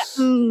necklace.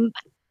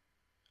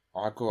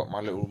 I got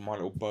my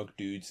little bug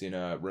dudes in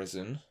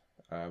resin.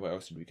 What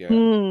else did we get?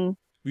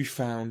 We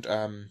found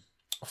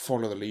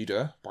Follow the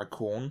Leader by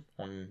Korn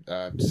on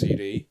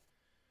CD.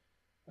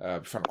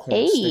 We found a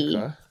Korn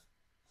sticker.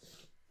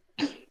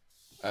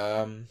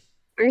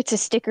 It's a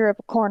sticker of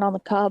a corn on the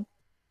cob.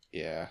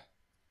 Yeah.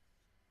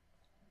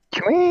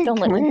 Don't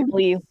let him fool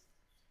you.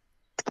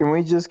 Can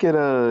we just get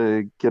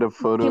a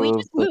photo? Can we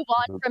just move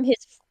on from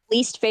his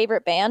least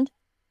favorite band?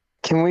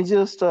 Can we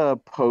just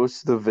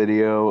post the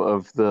video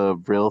of the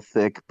real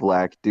thick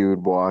black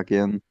dude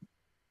walking?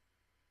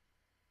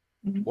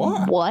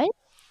 What?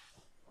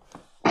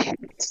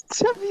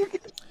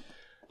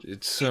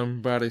 Did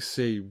somebody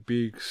say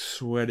big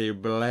sweaty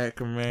black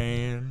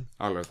man?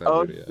 I love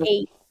that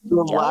video. The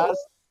last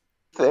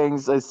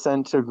things I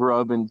sent to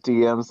Grub and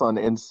DMs on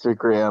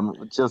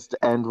Instagram just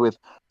end with,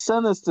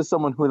 send this to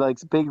someone who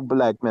likes big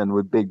black men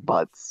with big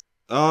butts.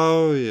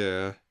 Oh,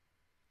 yeah.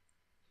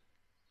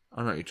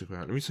 I know what you're talking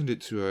about. Let me send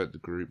it to the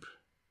group.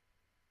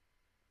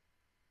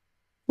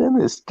 Send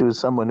this to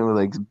someone who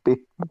likes big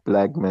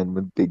black men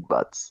with big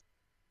butts.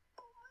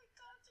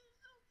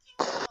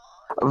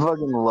 I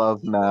fucking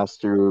love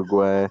Master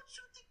Uruguay.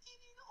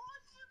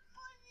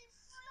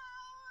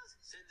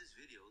 Send this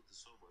video to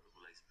someone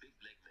who likes big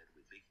black men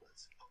with big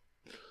butts.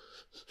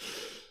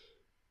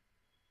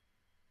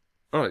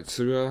 Alright,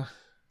 so do you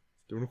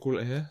want to call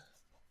it here?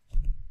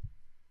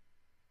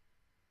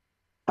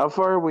 How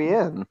far are we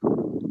in?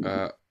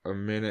 A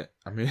minute.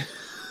 An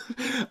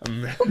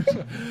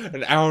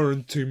hour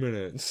and 2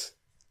 minutes.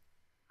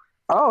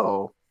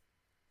 Oh.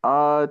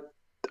 I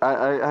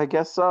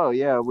guess so.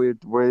 Yeah, we're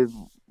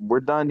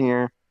done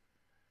here.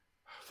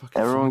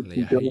 Fucking Everyone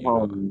finally, can go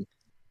home.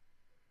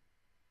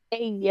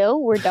 Hey, yo,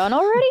 we're done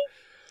already?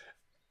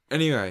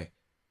 Anyway,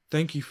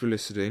 thank you for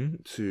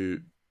listening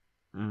to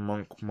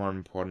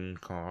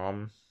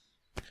monkmanpod.com.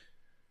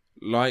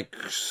 Like,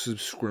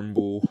 subscribe,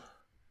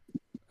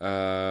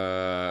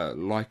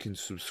 like and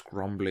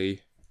subscribe.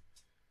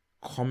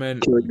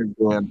 Comment.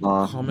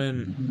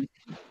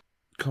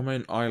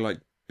 I like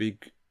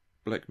big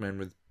black men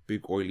with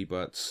big oily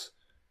butts.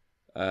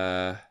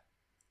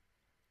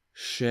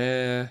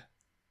 Share.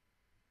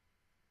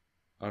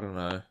 I don't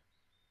know.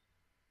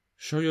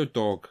 Show your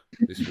dog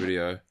this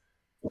video.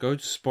 Go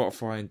to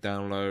Spotify and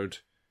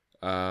download.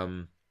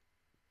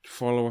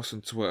 Follow us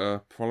on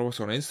Twitter. Follow us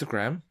on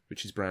Instagram,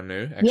 which is brand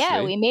new. Actually.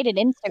 Yeah, we made an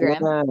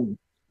Instagram.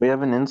 We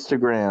have an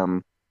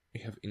Instagram. We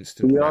have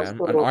Instagram,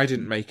 and I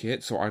didn't make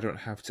it, so I don't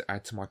have to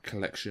add to my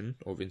collection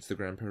of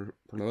Instagram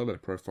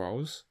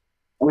profiles.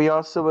 We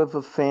also have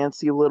a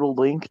fancy little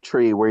link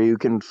tree where you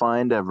can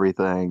find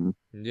everything.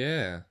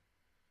 Yeah.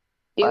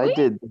 I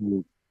did.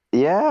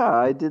 Yeah,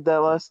 I did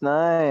that last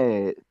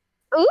night.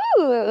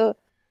 Ooh.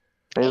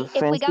 If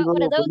we got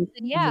one of those,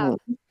 then yeah.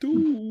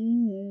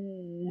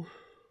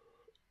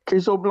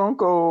 Queso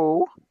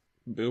Blanco.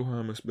 Bill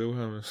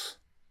Hermes.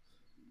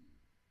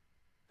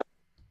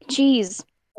 Jeez.